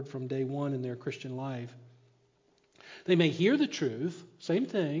people have heard from day one in their Christian life. They may hear the truth, same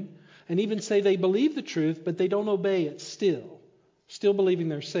thing, and even say they believe the truth, but they don't obey it still believing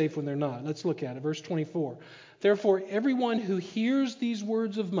they're safe when they're not. Let's look at it. Verse 24. Therefore, everyone who hears these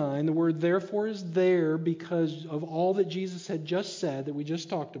words of mine, the word therefore is there because of all that Jesus had just said, that we just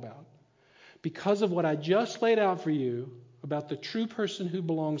talked about. Because of what I just laid out for you about the true person who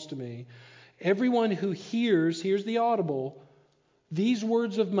belongs to me, everyone who hears the audible, these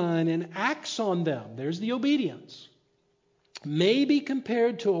words of mine and acts on them, there's the obedience, may be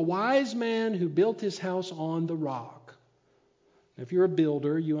compared to a wise man who built his house on the rock. Now, if you're a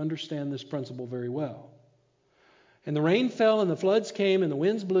builder, you understand this principle very well. And the rain fell, and the floods came, and the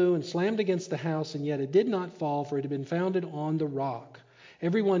winds blew and slammed against the house, and yet it did not fall, for it had been founded on the rock.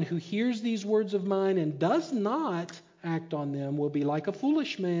 Everyone who hears these words of mine and does not act on them will be like a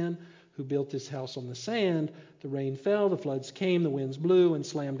foolish man who built his house on the sand. The rain fell, the floods came, the winds blew and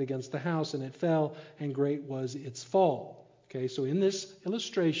slammed against the house, and it fell, and great was its fall. Okay, so in this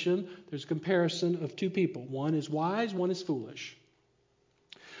illustration, there's a comparison of two people. One is wise, one is foolish.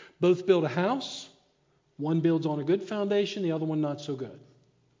 Both build a house. One builds on a good foundation, the other one not so good.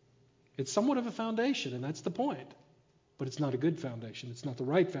 It's somewhat of a foundation, and that's the point. But it's not a good foundation. It's not the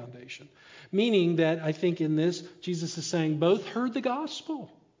right foundation. Meaning that I think in this, Jesus is saying both heard the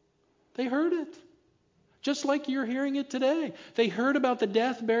gospel. They heard it. Just like you're hearing it today. They heard about the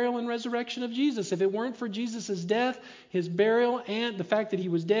death, burial, and resurrection of Jesus. If it weren't for Jesus' death, his burial, and the fact that he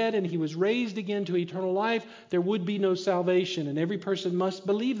was dead and he was raised again to eternal life, there would be no salvation. And every person must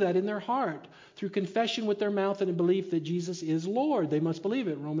believe that in their heart through confession with their mouth and a belief that Jesus is Lord. They must believe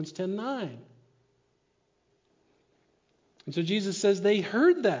it. Romans 10:9. And so Jesus says they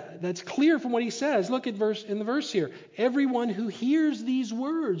heard that. That's clear from what he says. Look at in the verse here. Everyone who hears these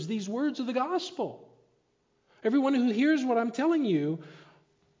words of the gospel. Everyone who hears what I'm telling you,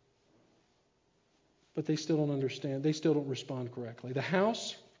 but they still don't understand. They still don't respond correctly. The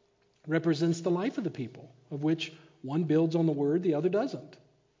house represents the life of the people, of which one builds on the word, the other doesn't.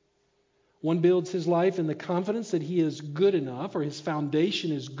 One builds his life in the confidence that he is good enough, or his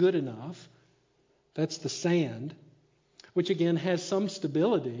foundation is good enough. That's the sand, which again has some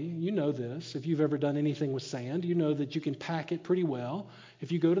stability. You know this. If you've ever done anything with sand, you know that you can pack it pretty well.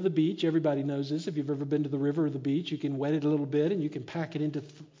 If you go to the beach, everybody knows this. If you've ever been to the river or the beach, you can wet it a little bit and you can pack it into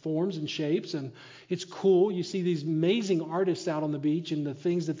forms and shapes. And it's cool. You see these amazing artists out on the beach and the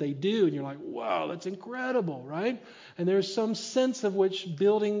things that they do. And you're like, wow, that's incredible, right? And there's some sense of which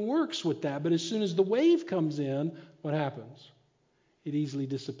building works with that. But as soon as the wave comes in, what happens? It easily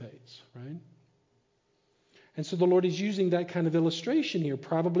dissipates, right? And so the Lord is using that kind of illustration here,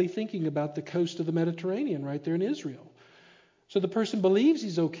 probably thinking about the coast of the Mediterranean right there in Israel. So the person believes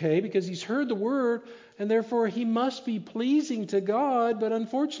he's okay because he's heard the word, and therefore he must be pleasing to God. But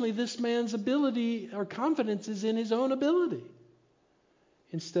unfortunately, this man's ability or confidence is in his own ability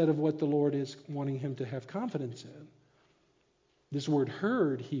instead of what the Lord is wanting him to have confidence in. This word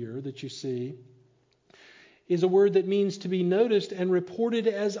heard here that you see is a word that means to be noticed and reported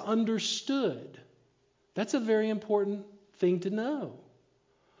as understood. That's a very important thing to know.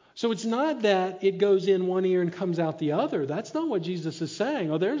 So it's not that it goes in one ear and comes out the other. That's not what Jesus is saying.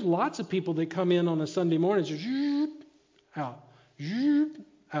 Oh, there's lots of people that come in on a Sunday morning and just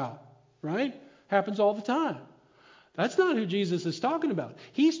out, right? Happens all the time. That's not who Jesus is talking about.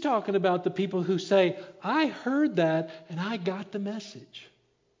 He's talking about the people who say, I heard that and I got the message.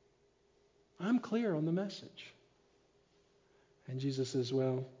 I'm clear on the message. And Jesus says,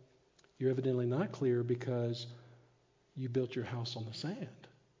 well, you're evidently not clear because you built your house on the sand.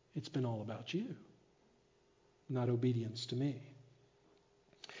 It's been all about you, not obedience to me.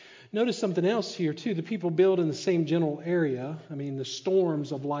 Notice something else here too. The people build in the same general area. I mean, the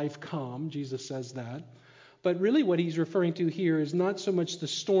storms of life come. Jesus says that. But really what he's referring to here is not so much the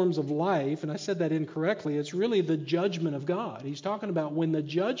storms of life, and I said that incorrectly. It's really the judgment of God. He's talking about when the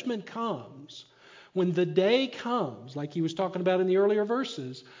judgment comes, when the day comes, like he was talking about in the earlier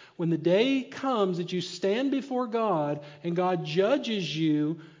verses, when the day comes that you stand before God and God judges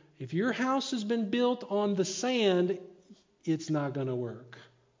you, if your house has been built on the sand, it's not going to work.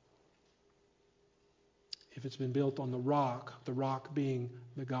 If it's been built on the rock being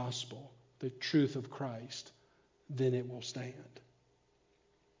the gospel, the truth of Christ, then it will stand.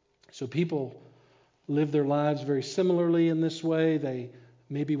 So people live their lives very similarly in this way. They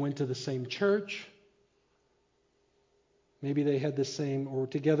maybe went to the same church. Maybe they had the same, or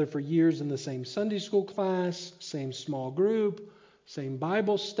together for years in the same Sunday school class, same small group, same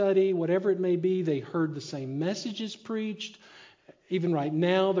Bible study, whatever it may be. They heard the same messages preached. Even right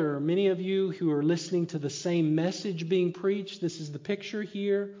now, there are many of you who are listening to the same message being preached. This is the picture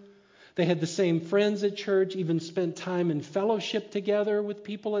here. They had the same friends at church, even spent time in fellowship together with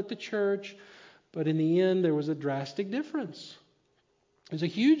people at the church. But in the end, there was a drastic difference. There's a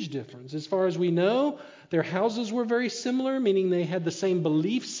huge difference. As far as we know, their houses were very similar, meaning they had the same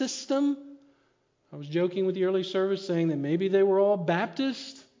belief system. I was joking with the early service saying that maybe they were all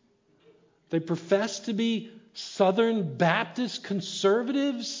Baptist. They professed to be Southern Baptist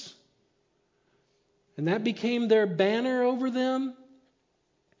conservatives. And that became their banner over them.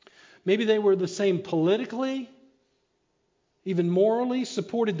 Maybe they were the same politically, even morally,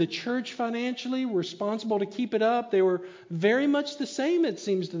 supported the church financially, were responsible to keep it up. They were very much the same, it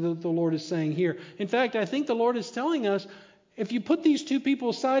seems to the Lord is saying here. In fact, I think the Lord is telling us, if you put these two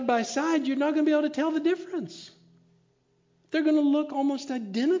people side by side, you're not going to be able to tell the difference. They're going to look almost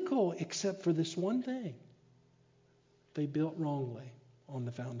identical, except for this one thing. They built wrongly on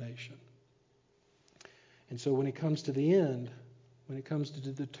the foundation. And so when it comes to the end, when it comes to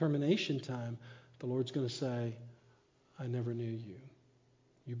the determination time, the Lord's going to say, I never knew you.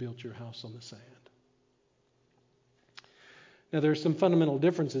 You built your house on the sand. Now, there are some fundamental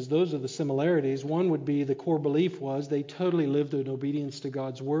differences. Those are the similarities. One would be the core belief was they totally lived in obedience to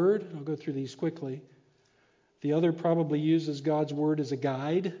God's word. I'll go through these quickly. The other probably uses God's word as a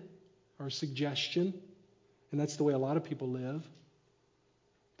guide or a suggestion. And that's the way a lot of people live.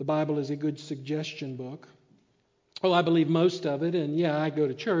 the Bible is a good suggestion book. Well, I believe most of it, and yeah, I go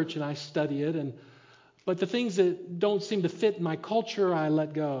to church and I study it, but the things that don't seem to fit in my culture, I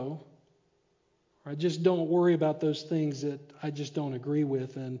let go. Or I just don't worry about those things that I just don't agree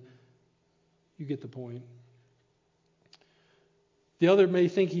with, and you get the point. The other may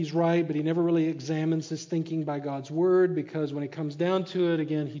think he's right, but he never really examines his thinking by God's Word, because when it comes down to it,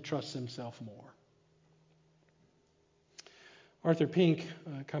 again, he trusts himself more. Arthur Pink,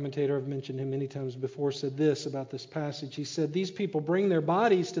 a commentator, I've mentioned him many times before, said this about this passage. He said, "These people bring their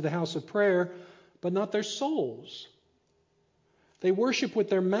bodies to the house of prayer, but not their souls. They worship with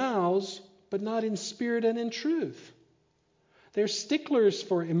their mouths, but not in spirit and in truth. They're sticklers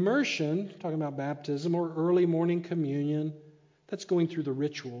for immersion," talking about baptism, or early morning communion. That's going through the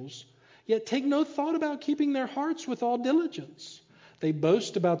rituals. "Yet take no thought about keeping their hearts with all diligence. They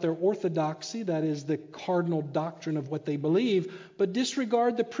boast about their orthodoxy," that is the cardinal doctrine of what they believe, "but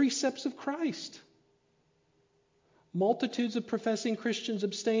disregard the precepts of Christ. Multitudes of professing Christians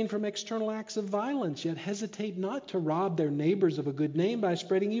abstain from external acts of violence, yet hesitate not to rob their neighbors of a good name by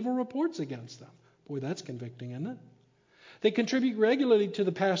spreading evil reports against them." Boy, that's convicting, isn't it? "They contribute regularly to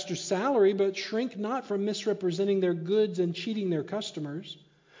the pastor's salary, but shrink not from misrepresenting their goods and cheating their customers,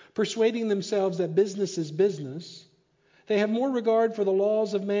 persuading themselves that business is business. They have more regard for the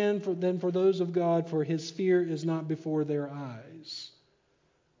laws of man than for those of God, for his fear is not before their eyes."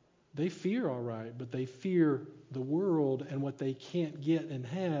 They fear, all right, but they fear the world and what they can't get and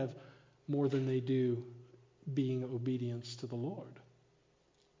have more than they do being obedience to the Lord.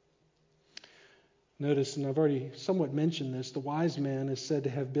 Notice, and I've already somewhat mentioned this, the wise man is said to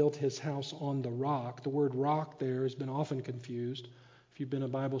have built his house on the rock. The word rock there has been often confused. If you've been a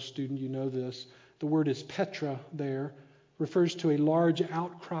Bible student, you know this. The word is Petra there. Refers to a large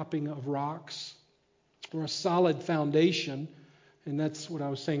outcropping of rocks or a solid foundation. And that's what I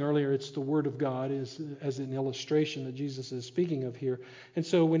was saying earlier. It's the Word of God as an illustration that Jesus is speaking of here. And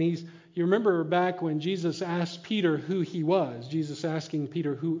so when you remember back when Jesus asked Peter who he was, Jesus asking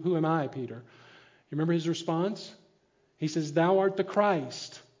Peter, who am I, Peter? You remember his response? He says, "Thou art the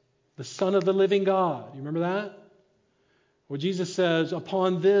Christ, the Son of the living God." You remember that? Well, Jesus says,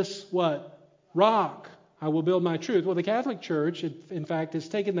 "Upon this, what? Rock, I will build my truth." Well, the Catholic Church, in fact, has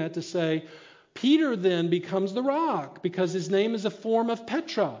taken that to say, Peter then becomes the rock because his name is a form of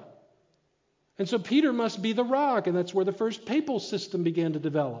Petra. And so Peter must be the rock, and that's where the first papal system began to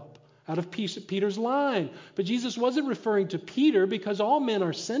develop, out of Peter's line. But Jesus wasn't referring to Peter because all men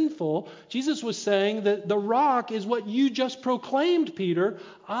are sinful. Jesus was saying that the rock is what you just proclaimed, Peter.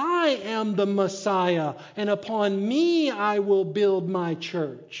 I am the Messiah, and upon me I will build my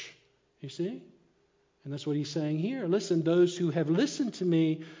church. You see? And that's what he's saying here. Listen, those who have listened to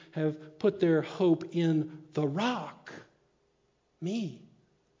me have put their hope in the rock, me,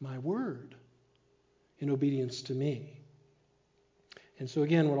 my word, in obedience to me. And so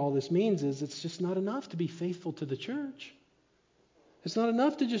again, what all this means is it's just not enough to be faithful to the church. It's not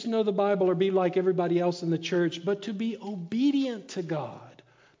enough to just know the Bible or be like everybody else in the church, but to be obedient to God.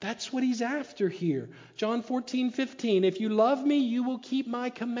 That's what he's after here. John 14:15, "If you love me, you will keep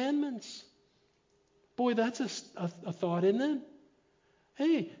my commandments." Boy, that's a thought, isn't it?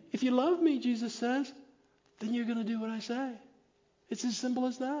 Hey, if you love me, Jesus says, then you're going to do what I say. It's as simple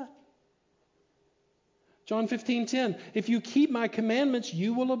as that. John 15:10, "If you keep my commandments,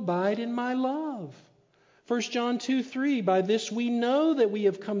 you will abide in my love." 1 John 2:3, "By this we know that we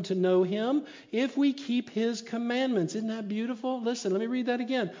have come to know him, if we keep his commandments." Isn't that beautiful? Listen, let me read that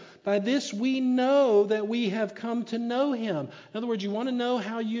again. "By this we know that we have come to know him." In other words, you want to know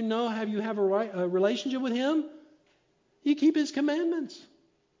how you have a relationship with him? You keep his commandments.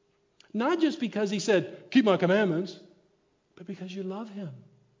 Not just because he said, "Keep my commandments," but because you love him,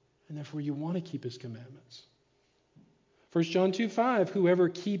 and therefore you want to keep his commandments. 1 John 2:5, "Whoever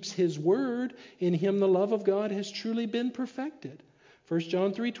keeps his word, in him the love of God has truly been perfected." 1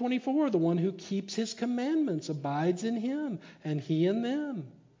 John 3:24, "The one who keeps his commandments abides in him, and he in them."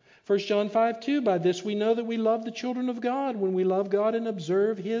 1 John 5:2, "By this we know that we love the children of God, when we love God and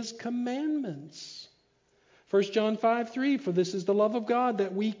observe his commandments." 1 John 5:3, "For this is the love of God,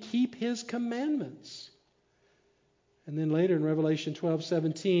 that we keep his commandments." And then later in Revelation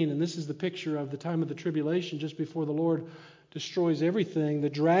 12:17, and this is the picture of the time of the tribulation, just before the Lord destroys everything. The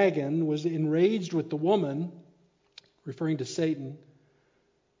dragon was enraged with the woman, referring to Satan,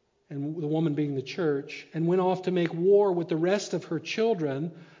 and the woman being the church, and went off to make war with the rest of her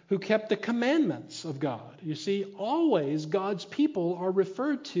children who kept the commandments of God. You see, always God's people are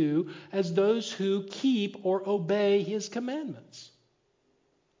referred to as those who keep or obey his commandments,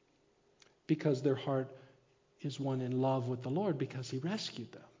 because their heart is one in love with the Lord because he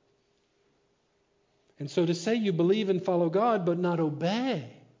rescued them. And so to say you believe and follow God but not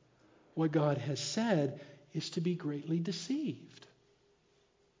obey what God has said is to be greatly deceived.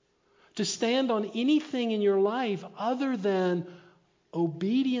 To stand on anything in your life other than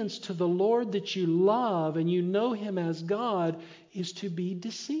obedience to the Lord that you love and you know Him as God is to be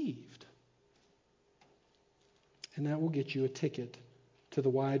deceived. And that will get you a ticket to the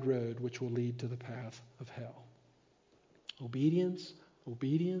wide road which will lead to the path of hell. Obedience,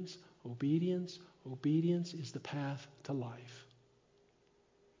 obedience, obedience, obedience is the path to life.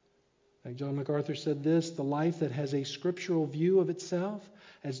 Like John MacArthur said this, the life that has a scriptural view of itself,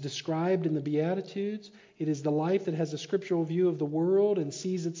 as described in the Beatitudes, it is the life that has a scriptural view of the world and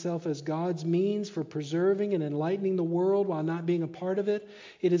sees itself as God's means for preserving and enlightening the world while not being a part of it.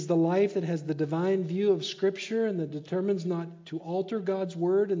 It is the life that has the divine view of Scripture and that determines not to alter God's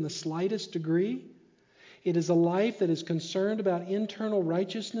Word in the slightest degree. It is a life that is concerned about internal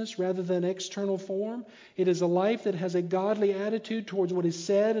righteousness rather than external form. It is a life that has a godly attitude towards what is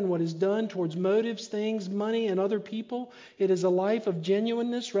said and what is done, towards motives, things, money, and other people. It is a life of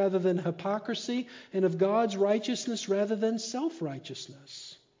genuineness rather than hypocrisy, and of God's righteousness rather than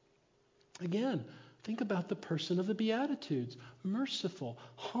self-righteousness. Again, think about the person of the Beatitudes. Merciful,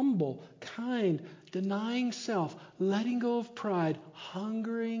 humble, kind, denying self, letting go of pride,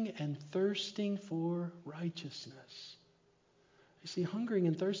 hungering and thirsting for righteousness. You see, hungering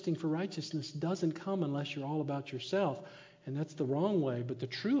and thirsting for righteousness doesn't come unless you're all about yourself. And that's the wrong way. But the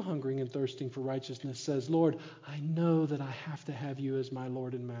true hungering and thirsting for righteousness says, Lord, I know that I have to have you as my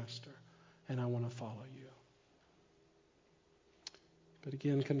Lord and Master, and I want to follow you. But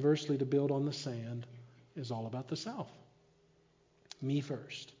again, conversely, to build on the sand is all about the self. Me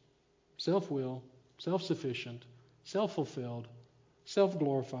first. Self-will, self-sufficient, self-fulfilled,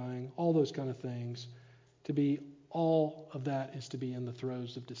 self-glorifying, all those kind of things. To be all of that is to be in the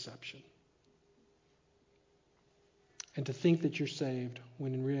throes of deception. And to think that you're saved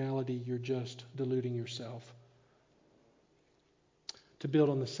when in reality you're just deluding yourself. To build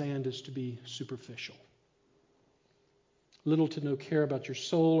on the sand is to be superficial. Little to no care about your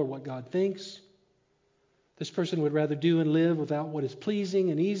soul or what God thinks. This person would rather do and live without what is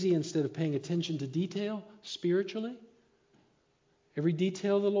pleasing and easy instead of paying attention to detail spiritually. Every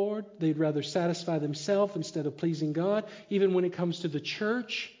detail of the Lord, they'd rather satisfy themselves instead of pleasing God. Even when it comes to the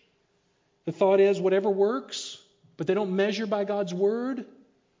church, the thought is whatever works, but they don't measure by God's word.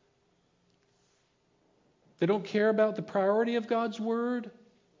 They don't care about the priority of God's word.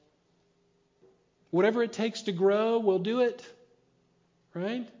 Whatever it takes to grow, we'll do it.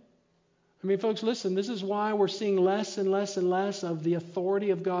 Right? I mean, folks, listen, this is why we're seeing less and less and less of the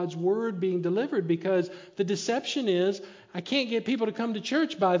authority of God's word being delivered, because the deception is, I can't get people to come to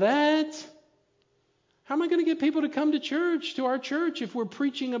church by that. How am I going to get people to come to church, to our church, if we're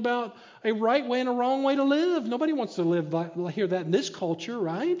preaching about a right way and a wrong way to live? Nobody wants to hear that in this culture,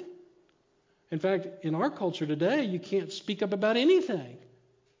 right? In fact, in our culture today, you can't speak up about anything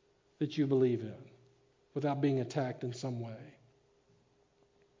that you believe in without being attacked in some way.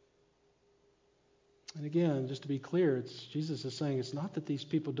 And again, just to be clear, Jesus is saying it's not that these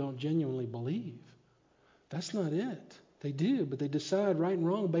people don't genuinely believe. That's not it. They do, but they decide right and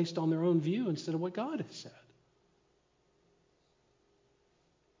wrong based on their own view instead of what God has said.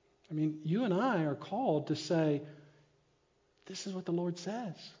 I mean, you and I are called to say, this is what the Lord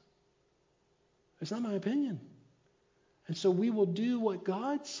says. It's not my opinion. And so we will do what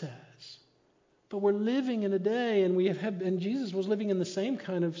God says. But we're living in a day, and and Jesus was living in the same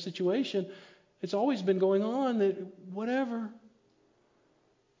kind of situation. It's always been going on that whatever,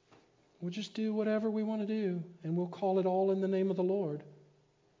 we'll just do whatever we want to do, and we'll call it all in the name of the Lord. And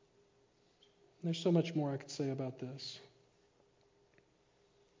there's so much more I could say about this.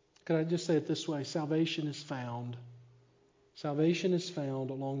 Could I just say it this way? Salvation is found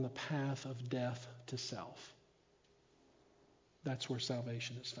along the path of death to self. That's where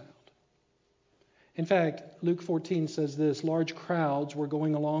salvation is found. In fact, Luke 14 says this, large crowds were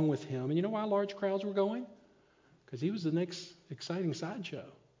going along with him. And you know why large crowds were going? Because he was the next exciting sideshow.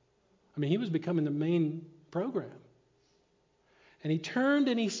 I mean, he was becoming the main program. And he turned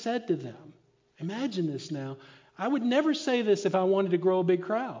and he said to them, imagine this now. I would never say this if I wanted to grow a big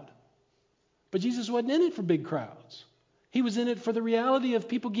crowd. But Jesus wasn't in it for big crowds. He was in it for the reality of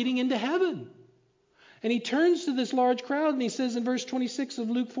people getting into heaven. And he turns to this large crowd and he says in verse 26 of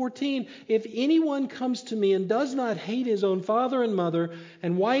Luke 14, if anyone comes to me and does not hate his own father and mother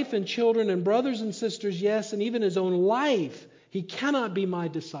and wife and children and brothers and sisters, yes, and even his own life, he cannot be my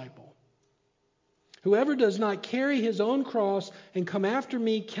disciple. Whoever does not carry his own cross and come after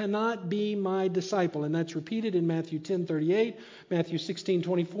me cannot be my disciple. And that's repeated in Matthew 10:38, Matthew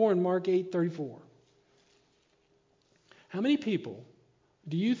 16:24, and Mark 8:34. How many people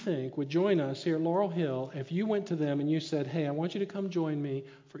do you think would join us here at Laurel Hill if you went to them and you said, hey, I want you to come join me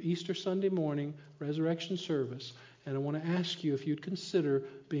for Easter Sunday morning resurrection service, and I want to ask you if you'd consider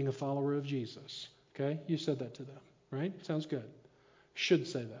being a follower of Jesus? Okay? You said that to them, right? Sounds good. Should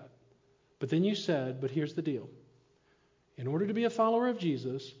say that. But then you said, but here's the deal. In order to be a follower of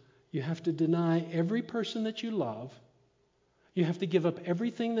Jesus, you have to deny every person that you love. You have to give up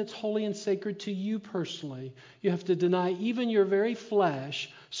everything that's holy and sacred to you personally. You have to deny even your very flesh,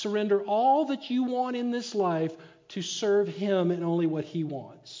 surrender all that you want in this life to serve Him and only what He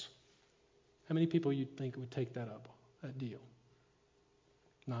wants. How many people you think would take that up, that deal?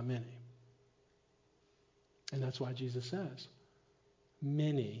 Not many. And that's why Jesus says,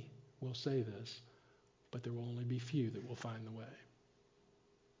 many will say this, but there will only be few that will find the way.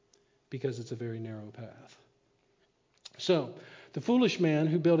 Because it's a very narrow path. So, the foolish man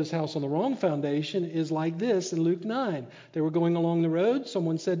who built his house on the wrong foundation is like this in Luke 9. They were going along the road.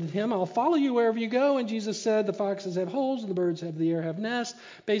 Someone said to him, I'll follow you wherever you go. And Jesus said, the foxes have holes and the birds of the air have nests.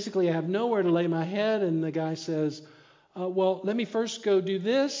 Basically, I have nowhere to lay my head. And the guy says, well, let me first go do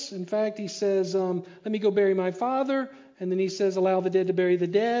this. In fact, he says, let me go bury my father. And then he says, allow the dead to bury the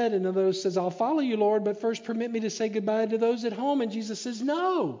dead. And another says, I'll follow you, Lord, but first permit me to say goodbye to those at home. And Jesus says,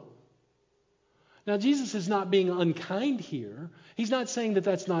 no. Now, Jesus is not being unkind here. He's not saying that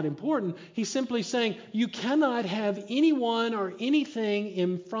that's not important. He's simply saying you cannot have anyone or anything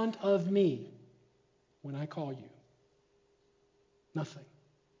in front of me when I call you. Nothing.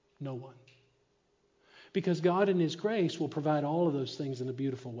 No one. Because God in His grace will provide all of those things in a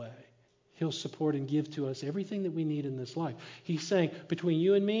beautiful way. He'll support and give to us everything that we need in this life. He's saying between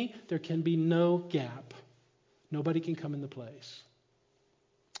you and me, there can be no gap. Nobody can come in the place.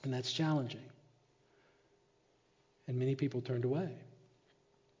 And that's challenging. And many people turned away.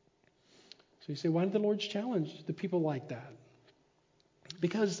 So you say, why did the Lord challenge the people like that?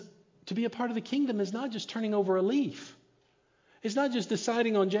 Because to be a part of the kingdom is not just turning over a leaf. It's not just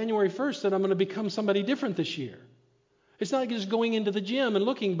deciding on January 1st that I'm going to become somebody different this year. It's not just going into the gym and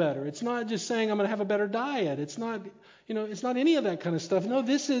looking better. It's not just saying I'm going to have a better diet. It's not any of that kind of stuff. No,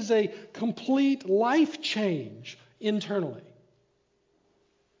 this is a complete life change internally.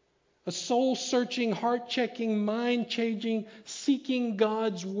 A soul-searching, heart-checking, mind-changing, seeking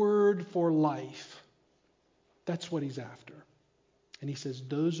God's word for life. That's what He's after. And He says,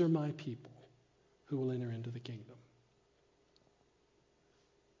 those are my people who will enter into the kingdom.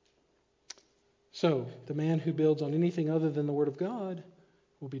 So, the man who builds on anything other than the Word of God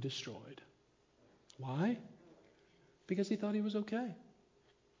will be destroyed. Why? Because he thought he was okay.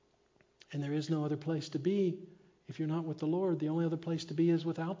 And there is no other place to be if you're not with the Lord. The only other place to be is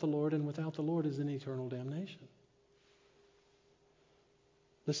without the Lord, and without the Lord is in eternal damnation.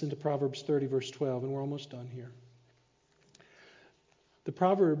 Listen to Proverbs 30, verse 12, and we're almost done here. The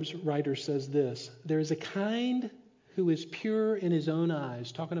Proverbs writer says this, there is a kind who is pure in his own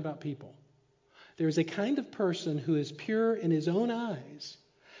eyes, talking about people. There is a kind of person who is pure in his own eyes,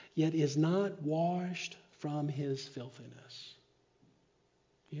 yet is not washed from his filthiness.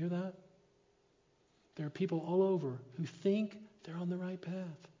 You hear that? There are people all over who think they're on the right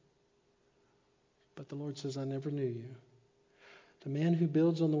path. But the Lord says, I never knew you. The man who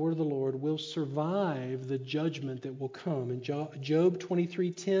builds on the word of the Lord will survive the judgment that will come. In Job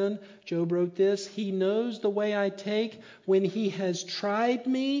 23:10, Job wrote this, He knows the way I take. When he has tried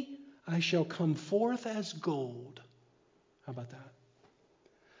me, I shall come forth as gold. How about that?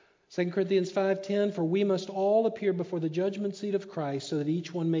 2 Corinthians 5:10, for we must all appear before the judgment seat of Christ, so that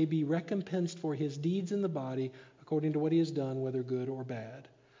each one may be recompensed for his deeds in the body, according to what he has done, whether good or bad.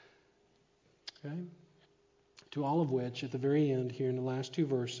 Okay? To all of which, at the very end here in the last two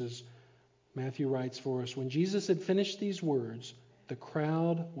verses, Matthew writes for us, when Jesus had finished these words, the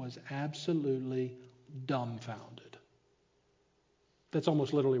crowd was absolutely dumbfounded. That's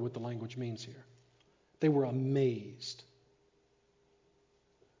almost literally what the language means here. They were amazed.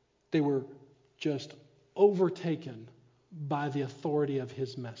 They were just overtaken by the authority of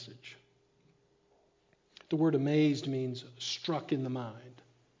his message. The word amazed means struck in the mind.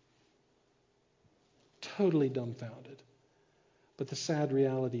 Totally dumbfounded. But the sad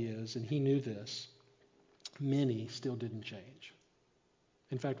reality is, and he knew this, many still didn't change.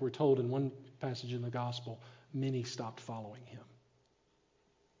 In fact, we're told in one passage in the gospel, many stopped following him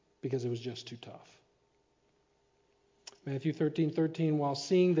because it was just too tough. Matthew 13:13, while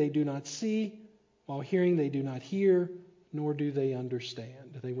seeing they do not see, while hearing they do not hear, nor do they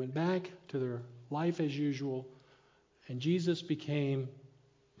understand. They went back to their life as usual, and Jesus became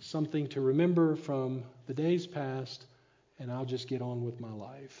something to remember from the days past, and I'll just get on with my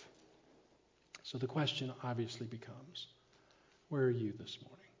life. So the question obviously becomes, Where are you this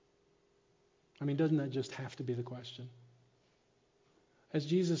morning? I mean, doesn't that just have to be the question? As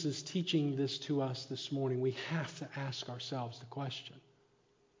Jesus is teaching this to us this morning, we have to ask ourselves the question.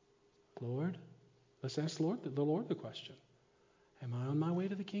 Lord, let's ask the Lord the question. Am I on my way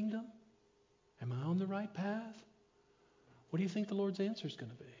to the kingdom? Am I on the right path? What do you think the Lord's answer is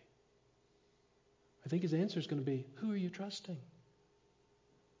going to be? I think his answer is going to be, who are you trusting?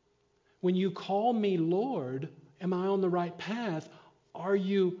 When you call me Lord, am I on the right path? Are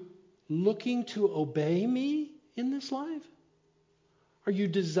you looking to obey me in this life? Are you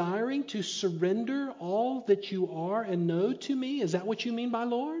desiring to surrender all that you are and know to me? Is that what you mean by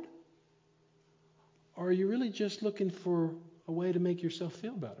Lord? Or are you really just looking for a way to make yourself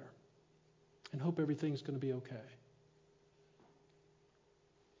feel better and hope everything's going to be okay?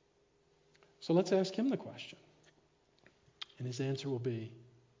 So let's ask him the question. And his answer will be,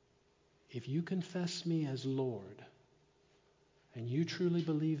 if you confess me as Lord, and you truly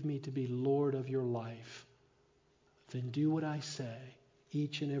believe me to be Lord of your life, then do what I say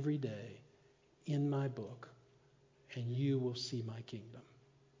each and every day in my book, and you will see my kingdom.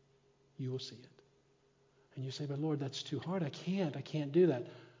 You will see it. And you say, but Lord, that's too hard. I can't do that.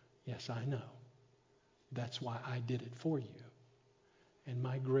 Yes, I know. That's why I did it for you. And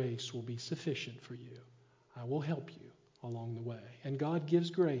my grace will be sufficient for you. I will help you along the way. And God gives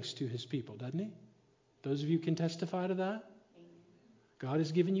grace to his people, doesn't he? Those of you can testify to that. God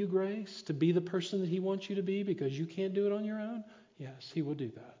has given you grace to be the person that he wants you to be because you can't do it on your own. Yes, he will do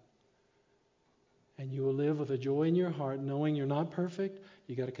that. And you will live with a joy in your heart knowing you're not perfect.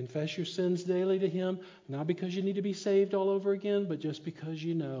 You got to confess your sins daily to him, not because you need to be saved all over again, but just because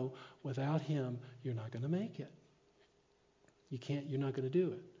you know without him you're not going to make it. You're not going to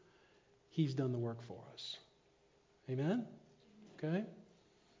do it. He's done the work for us. Amen? Okay?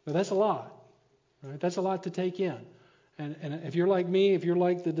 Now that's a lot. Right? That's a lot to take in. And if you're like me, if you're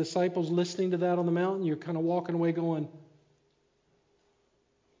like the disciples listening to that on the mountain, you're kind of walking away going,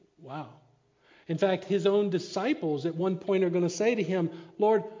 wow. In fact, his own disciples at one point are going to say to him,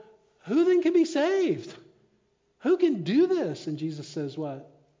 Lord, who then can be saved? Who can do this? And Jesus says what?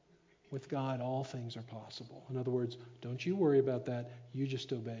 With God, all things are possible. In other words, don't you worry about that. You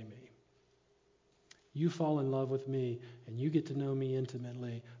just obey me. You fall in love with me, and you get to know me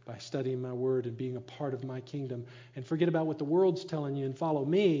intimately by studying my word and being a part of my kingdom. And forget about what the world's telling you and follow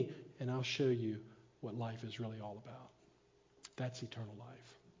me, and I'll show you what life is really all about. That's eternal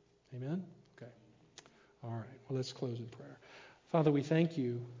life. Amen? Okay. All right. Well, let's close in prayer. Father, we thank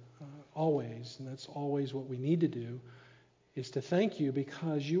you always, and that's always what we need to do, is to thank you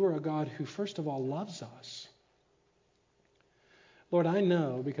because you are a God who, first of all, loves us. Lord, I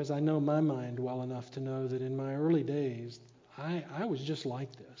know, because I know my mind well enough to know that in my early days, I was just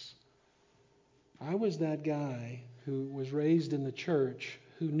like this. I was that guy who was raised in the church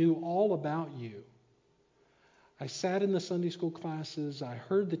who knew all about you. I sat in the Sunday school classes. I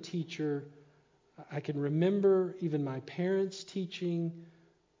heard the teacher. I can remember even my parents teaching.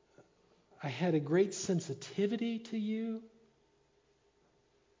 I had a great sensitivity to you.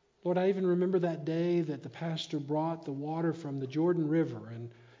 Lord, I even remember that day that the pastor brought the water from the Jordan River and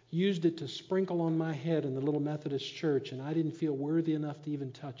used it to sprinkle on my head in the little Methodist church, and I didn't feel worthy enough to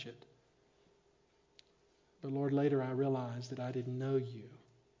even touch it. But Lord, later I realized that I didn't know you.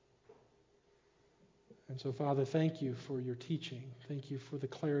 And so, Father, thank you for your teaching. Thank you for the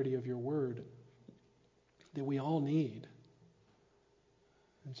clarity of your word that we all need.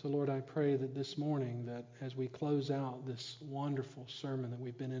 And so, Lord, I pray that this morning, that as we close out this wonderful sermon that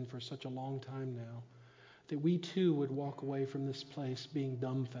we've been in for such a long time now, that we too would walk away from this place being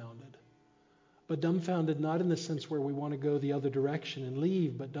dumbfounded. But dumbfounded not in the sense where we want to go the other direction and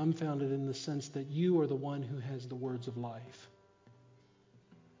leave, but dumbfounded in the sense that you are the one who has the words of life.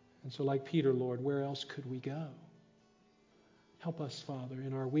 And so like Peter, Lord, where else could we go? Help us, Father,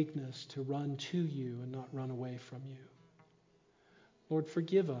 in our weakness to run to you and not run away from you. Lord,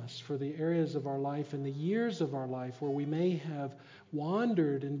 forgive us for the areas of our life and the years of our life where we may have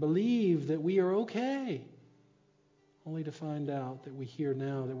wandered and believed that we are okay, only to find out that we hear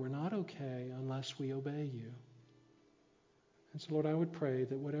now that we're not okay unless we obey you. And so, Lord, I would pray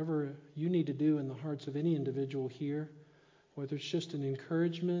that whatever you need to do in the hearts of any individual here, whether it's just an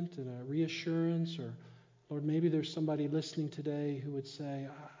encouragement and a reassurance, or, Lord, maybe there's somebody listening today who would say,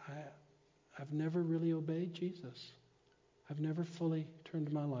 I've never really obeyed Jesus. I've never fully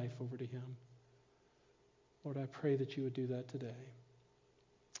turned my life over to him. Lord, I pray that you would do that today.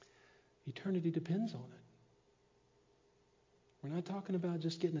 Eternity depends on it. We're not talking about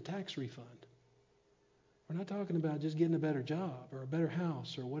just getting a tax refund. We're not talking about just getting a better job or a better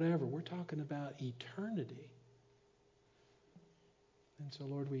house or whatever. We're talking about eternity. And so,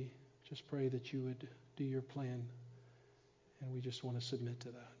 Lord, we just pray that you would do your plan, and we just want to submit to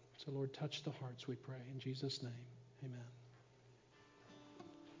that. So, Lord, touch the hearts, we pray, in Jesus' name.